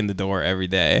stuck in the door every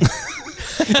day.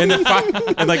 and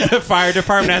the fire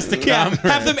department has to come.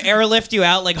 Have them airlift you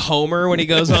out like Homer when he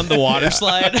goes on the water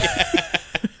slide.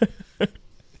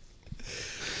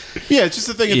 Yeah, it's just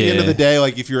the thing at the end of the day,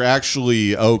 like if you're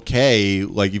actually okay,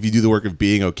 like if you do the work of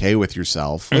being okay with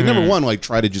yourself, like number one, like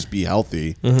try to just be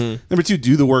healthy. Number two,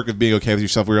 do the work of being okay with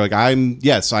yourself where you're like, I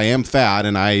am fat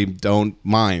and I don't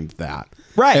mind that.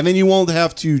 Right. And then you won't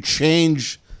have to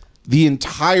change the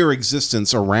entire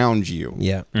existence around you.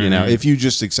 Yeah. You know, if you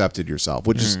just accepted yourself,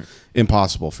 which is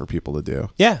impossible for people to do.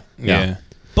 Yeah. Yeah.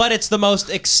 But it's the most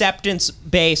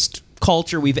acceptance-based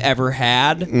culture we've ever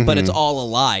had, but it's all a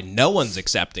lie. No one's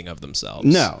accepting of themselves.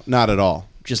 No, not at all.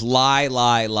 Just lie,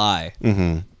 lie, lie.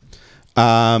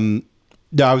 No,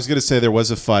 I was gonna say there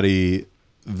was a funny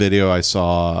video I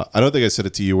saw. I don't think I said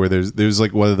it to you. Where there's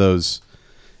like one of those,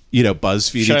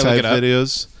 BuzzFeedy Should I look type it up?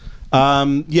 videos.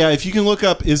 Yeah, if you can look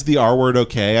up "Is the R word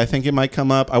okay?" I think it might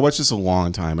come up. I watched this a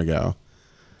long time ago.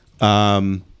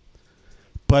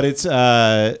 But it's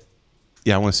I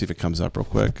want to see if it comes up real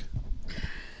quick.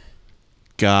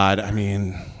 God, I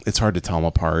mean, it's hard to tell them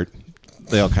apart.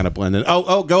 They all kind of blend in.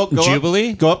 Oh, go up,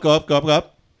 Jubilee? Go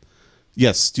up.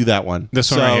 Yes, do that one.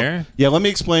 This one right here? Yeah, let me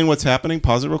explain what's happening.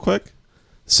 Pause it real quick.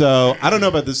 So, I don't know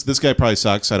about this. This guy probably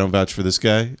sucks. I don't vouch for this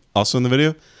guy also in the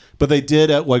video. But they did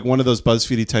like one of those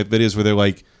BuzzFeedy type videos where they're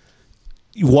like,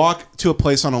 you walk to a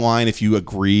place on a line if you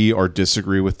agree or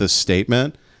disagree with this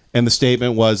statement. And the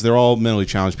statement was, they're all mentally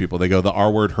challenged people. They go, the R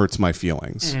word hurts my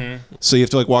feelings. So you have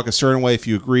to like walk a certain way if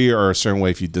you agree or a certain way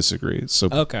if you disagree. So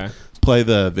Okay. play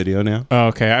the video now. Oh,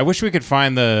 okay. I wish we could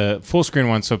find the full screen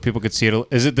one so people could see it.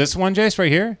 Is it this one, Jace,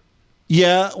 right here?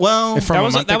 Yeah, well, From That a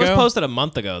was month that was ago? posted a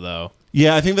month ago, though.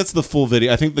 yeah, I think that's the full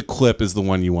video. I think the clip is the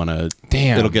one you want to.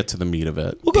 Damn. It'll get to the meat of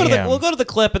it. We'll go Damn. to the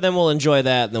clip and then we'll enjoy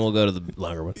that and then we'll go to the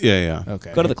longer one. Yeah.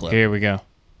 Okay. Go to the clip. Here we go.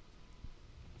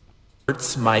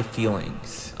 Hurts my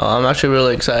feelings. I'm actually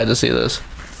really excited to see this.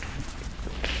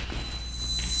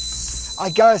 I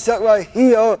got something right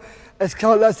here. It's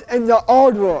called "Let's End the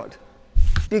R Word,"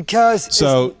 because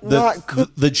So it's not cool.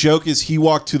 the joke is he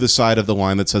walked to the side of the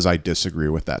line that says I disagree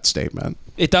with that statement.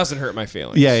 It doesn't hurt my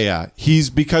feelings. Yeah.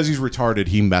 Because he's retarded,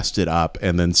 he messed it up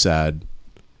and then said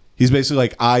he's basically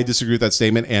like I disagree with that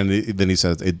statement, and then he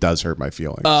says it does hurt my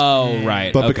feelings. Oh,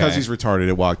 right. but okay. because he's retarded,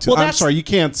 it walked to. Well, I'm that's- sorry, you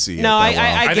can't see it. No, that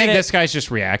well. I get think it. this guy's just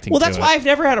reacting Well, to that's it. why I've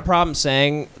never had a problem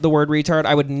saying the word retard.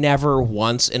 I would never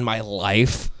once in my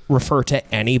life refer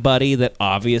to anybody that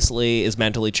obviously is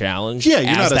mentally challenged. Yeah, you're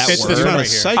as not a, that It's word. this you're one not right a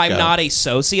here. psycho. I'm not a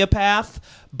sociopath,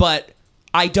 but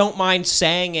I don't mind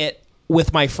saying it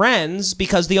with my friends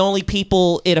because the only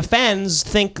people it offends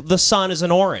think the sun is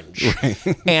an orange.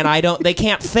 And they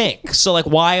can't think. So like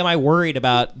why am I worried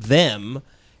about them?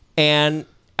 And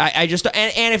I just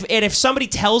if somebody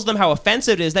tells them how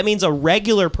offensive it is, that means a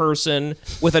regular person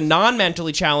with a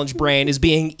non-mentally challenged brain is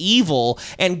being evil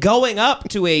and going up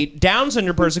to a Down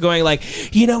syndrome person going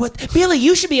like, you know what, Billy,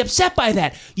 you should be upset by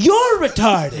that. You're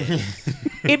retarded.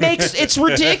 It's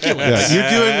ridiculous.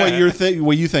 Yeah, you're doing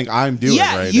what you think I'm doing.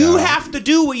 Yeah, right you now. have to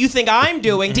do what you think I'm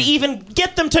doing to even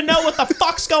get them to know what the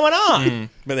fuck's going on.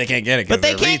 But they can't get it. But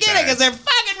they can't get it because they're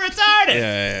fucking retarded.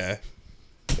 Yeah.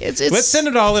 It's Let's send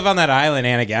it all live on that island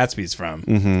Anna Gatsby's from.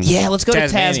 yeah, let's go to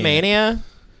Tasmania. Tasmania.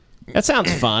 That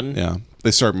sounds fun. Yeah,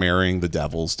 they start marrying the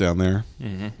devils down there.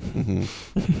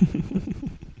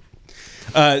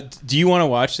 Do you want to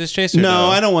watch this, Chase? or No,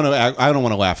 I don't want to. I don't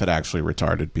want to laugh at actually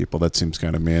retarded people. That seems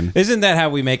kind of mean. Isn't that how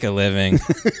we make a living?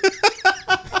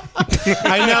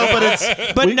 I know, but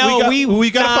it's. But no,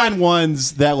 we got to not- find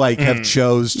ones that like have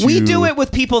chose to. We do it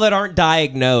with people that aren't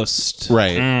diagnosed.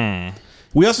 right.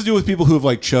 We also do it with people who have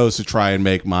like chose to try and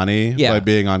make money Yeah. by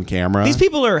being on camera. These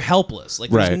people are helpless. Like,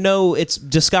 there's Right. no. It's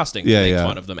disgusting to Yeah, make yeah.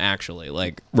 fun of them. Actually,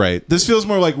 like, Right. This feels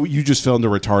more like you just filmed a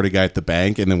retarded guy at the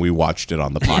bank and then we watched it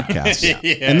on the podcast.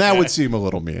 And that would seem a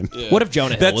little mean. what if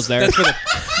Jonah Hill was there? That's for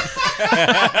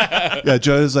the Yeah,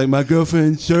 Joe's like, my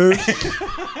girlfriend surfs.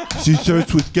 She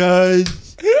surfs with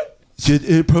guys. She had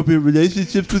inappropriate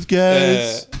relationships with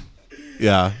guys.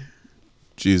 Yeah.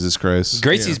 Jesus Christ.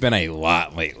 Gracie's been a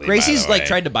lot lately. Gracie's by the like way.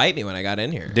 tried to bite me when I got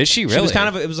in here. Did she She was really? kind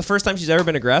of. It was the first time she's ever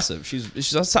been aggressive. She's.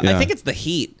 I Yeah. think it's the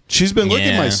heat. She's been licking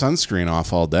Yeah. my sunscreen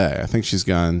off all day. I think she's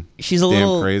gone She's a damn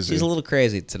little crazy. She's a little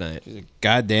crazy tonight.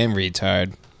 goddamn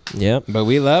retard. Yep. But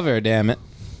we love her, damn it.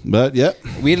 But yep.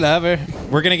 We love her.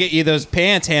 We're gonna get you those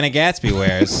pants Hannah Gatsby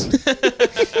wears,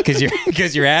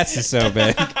 because your ass is so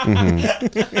big.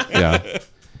 Yeah.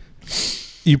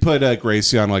 You put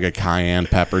Gracie on like a cayenne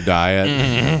pepper diet.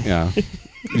 Yeah.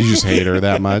 You just hate her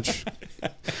that much.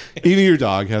 Even your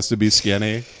dog has to be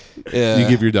skinny. You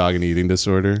give your dog an eating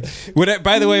disorder.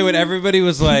 By the way, when everybody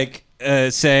was like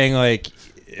saying like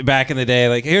back in the day,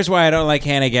 like here's why I don't like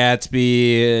Hannah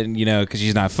Gatsby, and because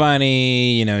she's not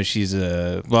funny, she's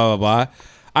a blah blah blah.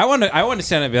 I want to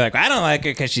stand up and be like, I don't like her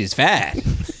because she's fat.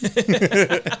 Like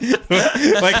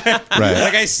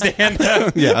I stand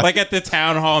up like at the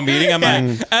town hall meeting. I'm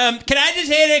like, can I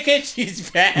just hit it because she's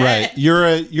fat? Right.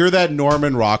 You're that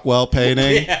Norman Rockwell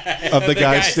painting of the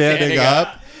guy standing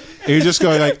up. And you're just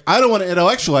going like, I don't want to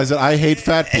intellectualize it. I hate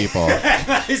fat people.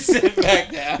 I sit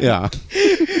back down. Yeah.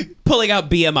 Pulling out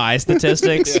BMI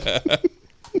statistics.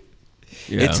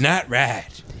 It's not right.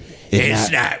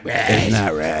 It's not right. It's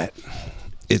not right.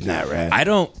 It's not right.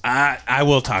 I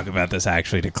will talk about this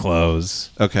actually to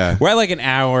close. Okay. We're at like an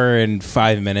hour and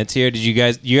 5 minutes here. Did you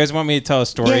guys want me to tell a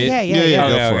story? Yeah, Okay, go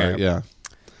for okay. it. Yeah.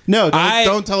 No,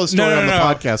 don't tell a story on the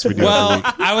podcast we do every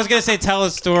week. I was gonna say tell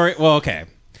a story. Well, okay.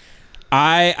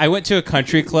 I went to a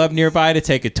country club nearby to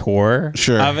take a tour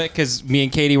of it because me and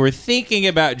Katie were thinking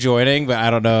about joining, but I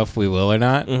don't know if we will or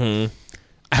not. Mm-hmm.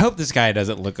 I hope this guy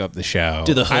doesn't look up the show.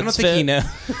 Do the hoods I don't think he knows.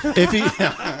 If he,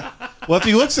 well, if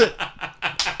he looks at,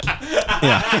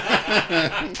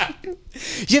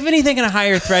 Do you have anything in a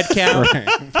higher thread count?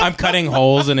 I'm cutting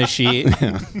holes in a sheet.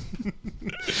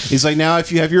 he's like, now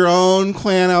if you have your own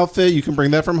clan outfit, you can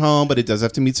bring that from home, but it does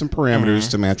have to meet some parameters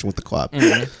to match with the club.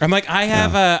 I'm like, I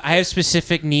have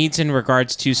specific needs in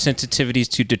regards to sensitivities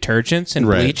to detergents and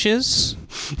bleaches,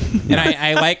 and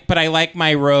I like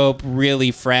my robe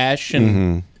really fresh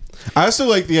and. I also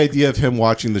like the idea of him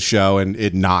watching the show and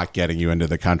it not getting you into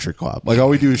the country club. Like all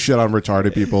we do is shit on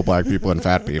retarded people, black people, and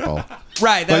fat people.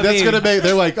 Right. Like that's gonna make.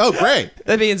 They're like, oh great,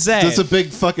 that'd be insane. that's a big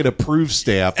fucking approved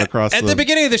staff across. At the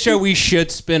beginning of the show, we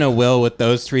should spin a wheel with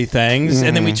those three things,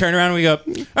 and then we turn around and we go,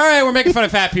 all right, we're making fun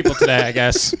of fat people today, I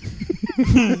guess.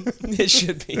 It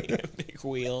should be a big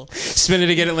wheel. Spin it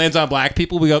again, it lands on black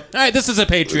people. We go, all right, this is a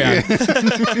Patreon.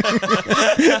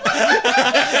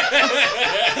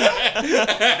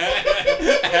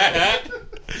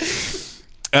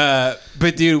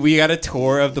 But dude, we got a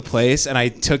tour of the place, and I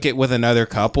took it with another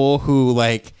couple who,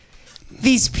 like,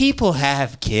 these people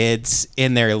have kids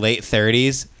in their late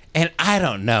 30s, and I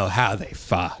don't know how they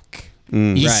fuck.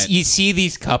 You see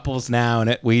these couples now,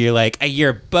 and where you're like,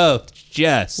 you're both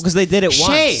just Because they did it once.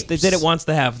 shapes. They did it once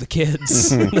to have the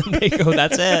kids. And then they go,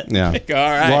 that's it. Yeah. All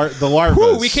right. The larvas.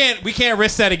 Whew, we can't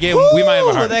risk that again. We might have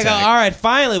a heart They go, attack. all right,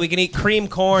 finally, we can eat cream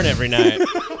corn every night.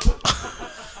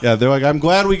 Yeah, they're like, I'm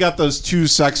glad we got those two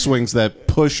sex swings that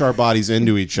push our bodies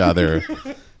into each other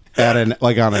on an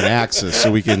axis,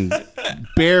 so we can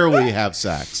barely have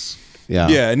sex. Yeah.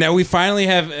 Yeah, now we finally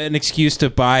have an excuse to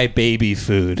buy baby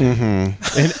food.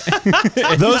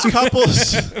 Those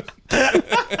couples.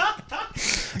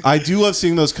 I do love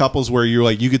seeing those couples where you're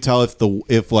like, you could tell if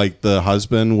the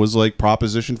husband was like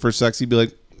propositioned for sex, he'd be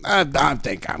like, I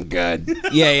think I'm good.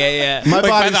 Yeah. My Like by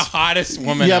body's the hottest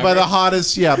woman Yeah, ever. by the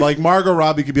hottest. Yeah, like Margot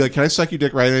Robbie could be like, "Can I suck your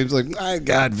dick right?" And he's like, "I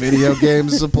got video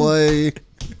games to play."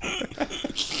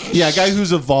 Yeah, a guy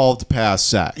who's evolved past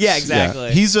sex. Yeah, exactly.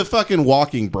 Yeah. He's a fucking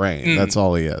walking brain. That's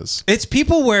all he is. It's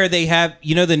people where they have,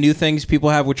 the new things people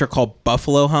have, which are called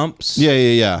buffalo humps.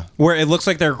 Yeah. Where it looks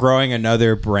like they're growing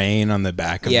another brain on the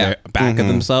back of Yeah. of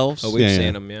themselves. We've Yeah, seen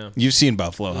yeah. them, yeah. You've seen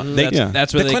buffalo humps.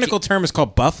 That's where The they clinical term is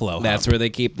called buffalo hump. That's where they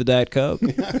keep the Diet Coke.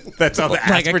 That's all the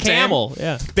Like a aspartame. camel,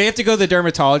 yeah. They have to go to the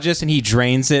dermatologist, and he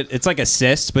drains it. It's like a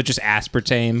cyst, but just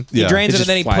aspartame. Yeah. He drains it just and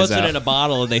then he flies puts out. it in a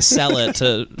bottle and they sell it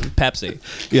to Pepsi.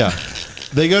 Yeah.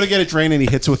 They go to get it drained and he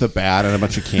hits it with a bat and a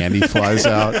bunch of candy flies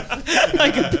out.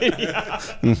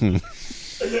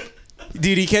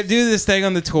 Dude, he kept doing this thing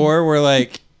on the tour where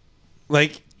like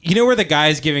where the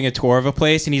guy's giving a tour of a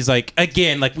place and he's like,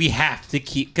 again, like we have to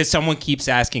keep, because someone keeps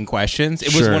asking questions. It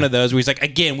was Sure. one of those where he's like,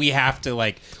 again, we have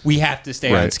to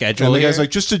stay on schedule. And the here. guy's like,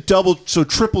 just to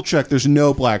triple check, there's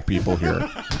no black people here.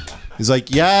 He's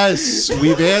like, yes,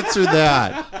 we've answered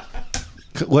that.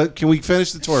 Can we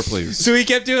finish the tour, please? So he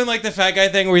kept doing like the fat guy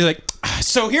thing where he's like,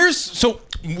 so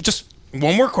just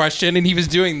one more question, and he was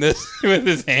doing this with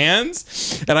his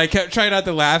hands, and I kept trying not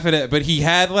to laugh at it, but he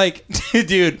had like,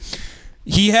 dude,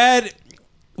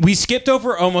 we skipped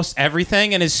over almost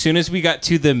everything, and as soon as we got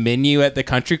to the menu at the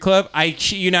country club, I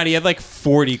shit you not, he had like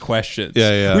 40 questions.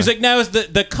 Yeah. He was like, now is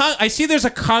the Kung, I see there's a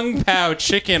Kung Pao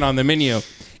chicken on the menu.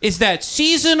 Is that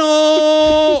seasonal,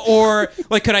 or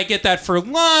like could I get that for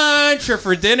lunch or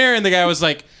for dinner? And the guy was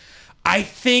like, I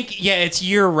think it's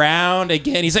year round.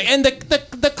 Again, he's like, and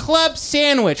the club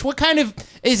sandwich, what kind of,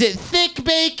 is it thick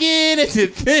bacon? Is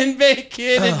it thin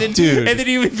bacon? And then dude. and then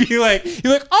he would be like,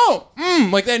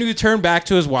 like then he would turn back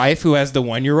to his wife who has the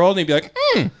 1-year-old, and he'd be like,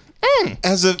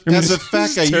 As a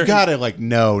fat guy, you gotta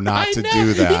know not to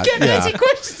do that. He kept asking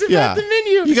questions about the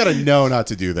menu. You gotta know not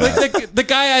to do that. Like the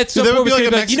guy at some that would point be was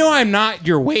like gonna a be like, I'm not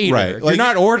your waiter. Right. You're Like-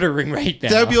 not ordering right now.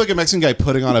 That would be like a Mexican guy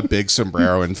putting on a big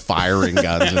sombrero and firing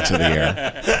guns into the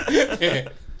air.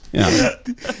 Yeah.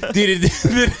 Dude,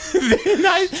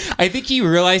 I think he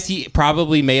realized he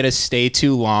probably made us stay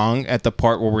too long at the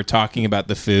part where we're talking about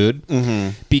the food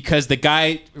because the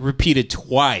guy repeated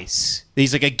twice.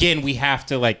 He's like, again, we have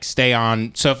to like stay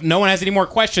on. So if no one has any more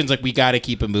questions, like we got to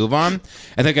keep a move on.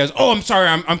 And the guy goes, oh, I'm sorry,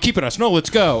 I'm keeping us. No, let's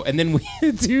go. And then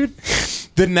dude,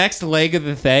 the next leg of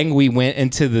the thing, we went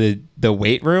into the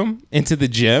weight room, into the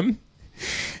gym,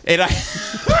 and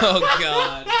Oh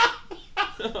God.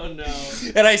 Oh no.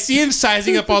 And I see him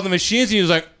sizing up all the machines, and he was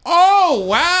like, "Oh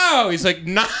wow!" He's like,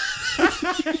 "Nice."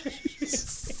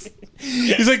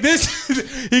 He's like this.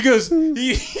 He goes.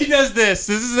 He does this.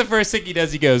 This is the first thing he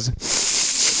does. He goes,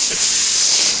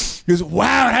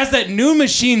 "Wow! It has that new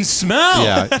machine smell."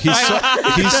 Yeah, he's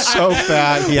so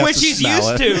fat. He has Which to he's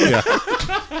smell used it. to. Yeah.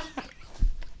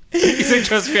 He's like,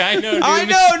 "Trust me, I know."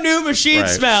 New machine Right.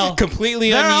 smell. Completely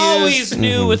They're unused. always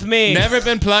new with me. Never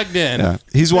been plugged in. Yeah.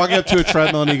 He's walking up to a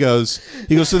treadmill and he goes,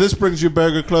 so this brings your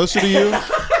burger closer to you?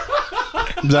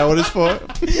 Is that what it's for?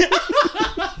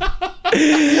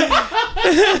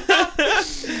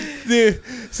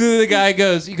 So the guy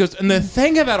goes, and the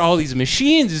thing about all these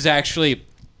machines is actually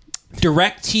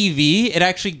DirecTV. It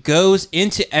actually goes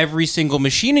into every single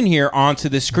machine in here onto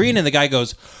the screen, and the guy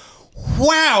goes,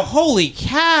 wow, holy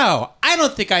cow. I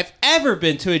don't think I've ever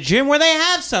been to a gym where they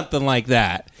have something like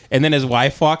that. And then his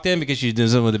wife walked in because she's doing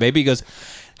something with the baby. He goes,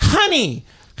 honey,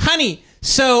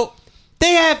 so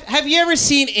they have you ever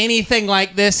seen anything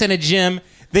like this in a gym?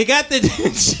 They got the.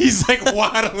 She's like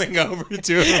waddling over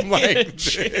to him like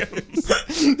this.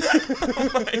 Oh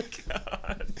my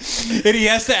God! And he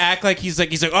has to act like he's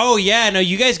like, oh yeah, no,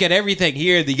 you guys got everything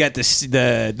here. You got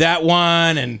that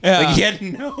one, and like, he had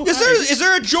no. Is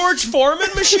there a George Foreman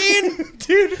machine?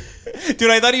 dude?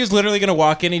 I thought he was literally gonna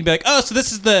walk in and he'd be like, oh, so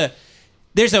this is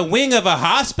there's a wing of a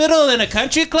hospital in a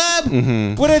country club?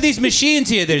 Mm-hmm. What are these machines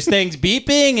here? There's things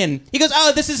beeping. And he goes,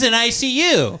 oh, this is an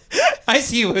ICU. I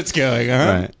see what's going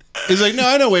on. Right. He's like, no,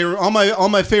 I know. Wait, all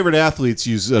my favorite athletes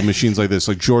use machines like this,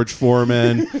 like George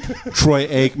Foreman, Troy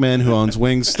Aikman, who owns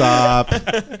Wingstop,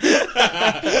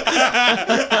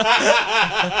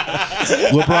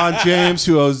 LeBron James,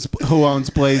 who owns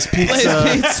Blaze Pizza.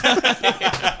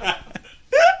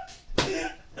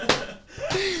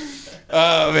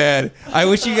 Oh man, I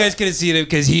wish you guys could have seen him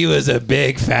because he was a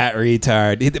big fat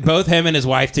retard. Both him and his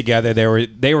wife together,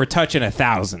 they were touching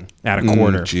 1,000 at a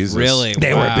quarter. Jesus, Really?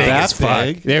 They were big That as fuck.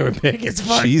 big? They were big as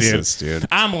fuck. Jesus, dude.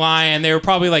 I'm lying. They were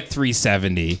probably like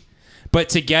 370, but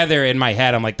together in my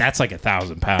head, I'm like, that's like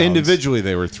 1,000 pounds. Individually,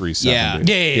 they were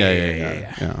 370.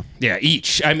 Yeah. Yeah,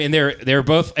 each. I mean, they're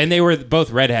both, and they were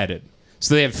both redheaded.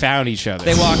 So they have found each other.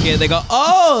 They walk in, they go,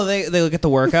 oh, they look at the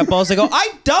workout balls. They go, I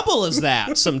double as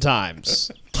that sometimes.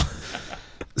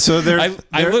 So I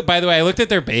look. By the way, I looked at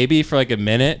their baby for like a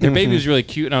minute. Their baby was really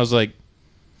cute, and I was like,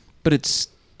 I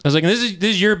was like, this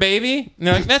is your baby? And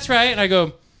they're like, that's right. And I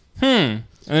go, And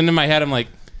then in my head, I'm like,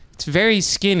 it's very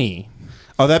skinny.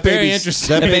 Oh, that Very baby's interesting.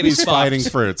 that That baby's baby's fighting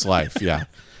fucked. for its life. Yeah,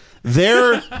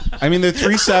 they're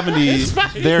 370.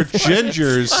 They're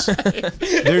gingers.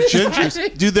 They're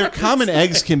gingers, dude. Their common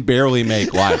eggs can barely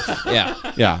make life. Yeah.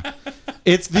 Yeah,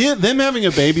 it's them having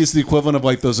a baby is the equivalent of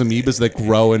like those amoebas that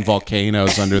grow in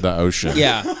volcanoes under the ocean.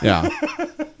 Yeah. Yeah,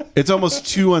 it's almost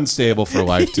too unstable for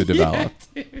life to develop.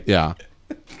 Yeah.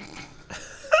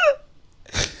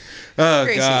 Oh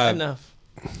Crazy God. enough.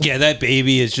 Yeah, that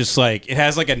baby is just like it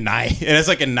has like a knife. It has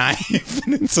like a knife,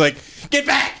 and it's like, get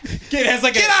back! It has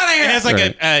like get out of here! It has like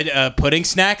Right. a pudding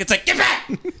snack. It's like, get back,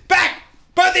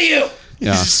 both of you!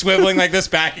 Yeah. He's just swiveling like this,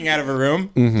 backing out of a room.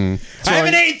 Mm-hmm. I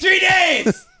haven't ate 3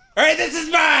 days. All right, this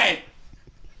is mine.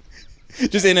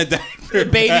 Just in a diaper.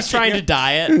 The baby's trying to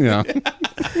diet. Yeah.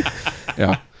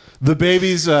 Yeah. The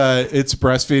baby's it's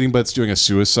breastfeeding, but it's doing a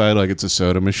suicide like it's a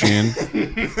soda machine.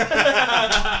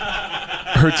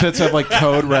 Her tits have like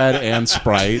Code Red and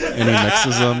Sprite, and he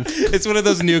mixes them. It's one of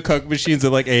those new Coke machines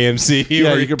at like AMC.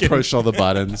 Yeah, where you can push all the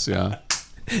buttons. Yeah.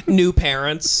 New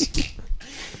parents.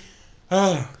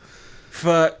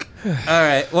 Fuck. All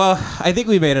right. Well, I think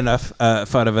we made enough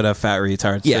fun of enough fat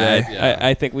retards today.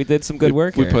 I think we did some good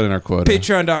work We here. put in our quota.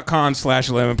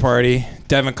 Patreon.com/Lemon Party.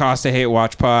 Devin Costa Hate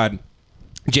Watch Pod.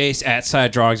 Jace at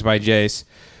Side Drogs by Jace.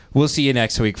 We'll see you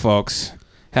next week, folks.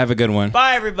 Have a good one.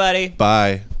 Bye, everybody.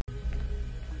 Bye.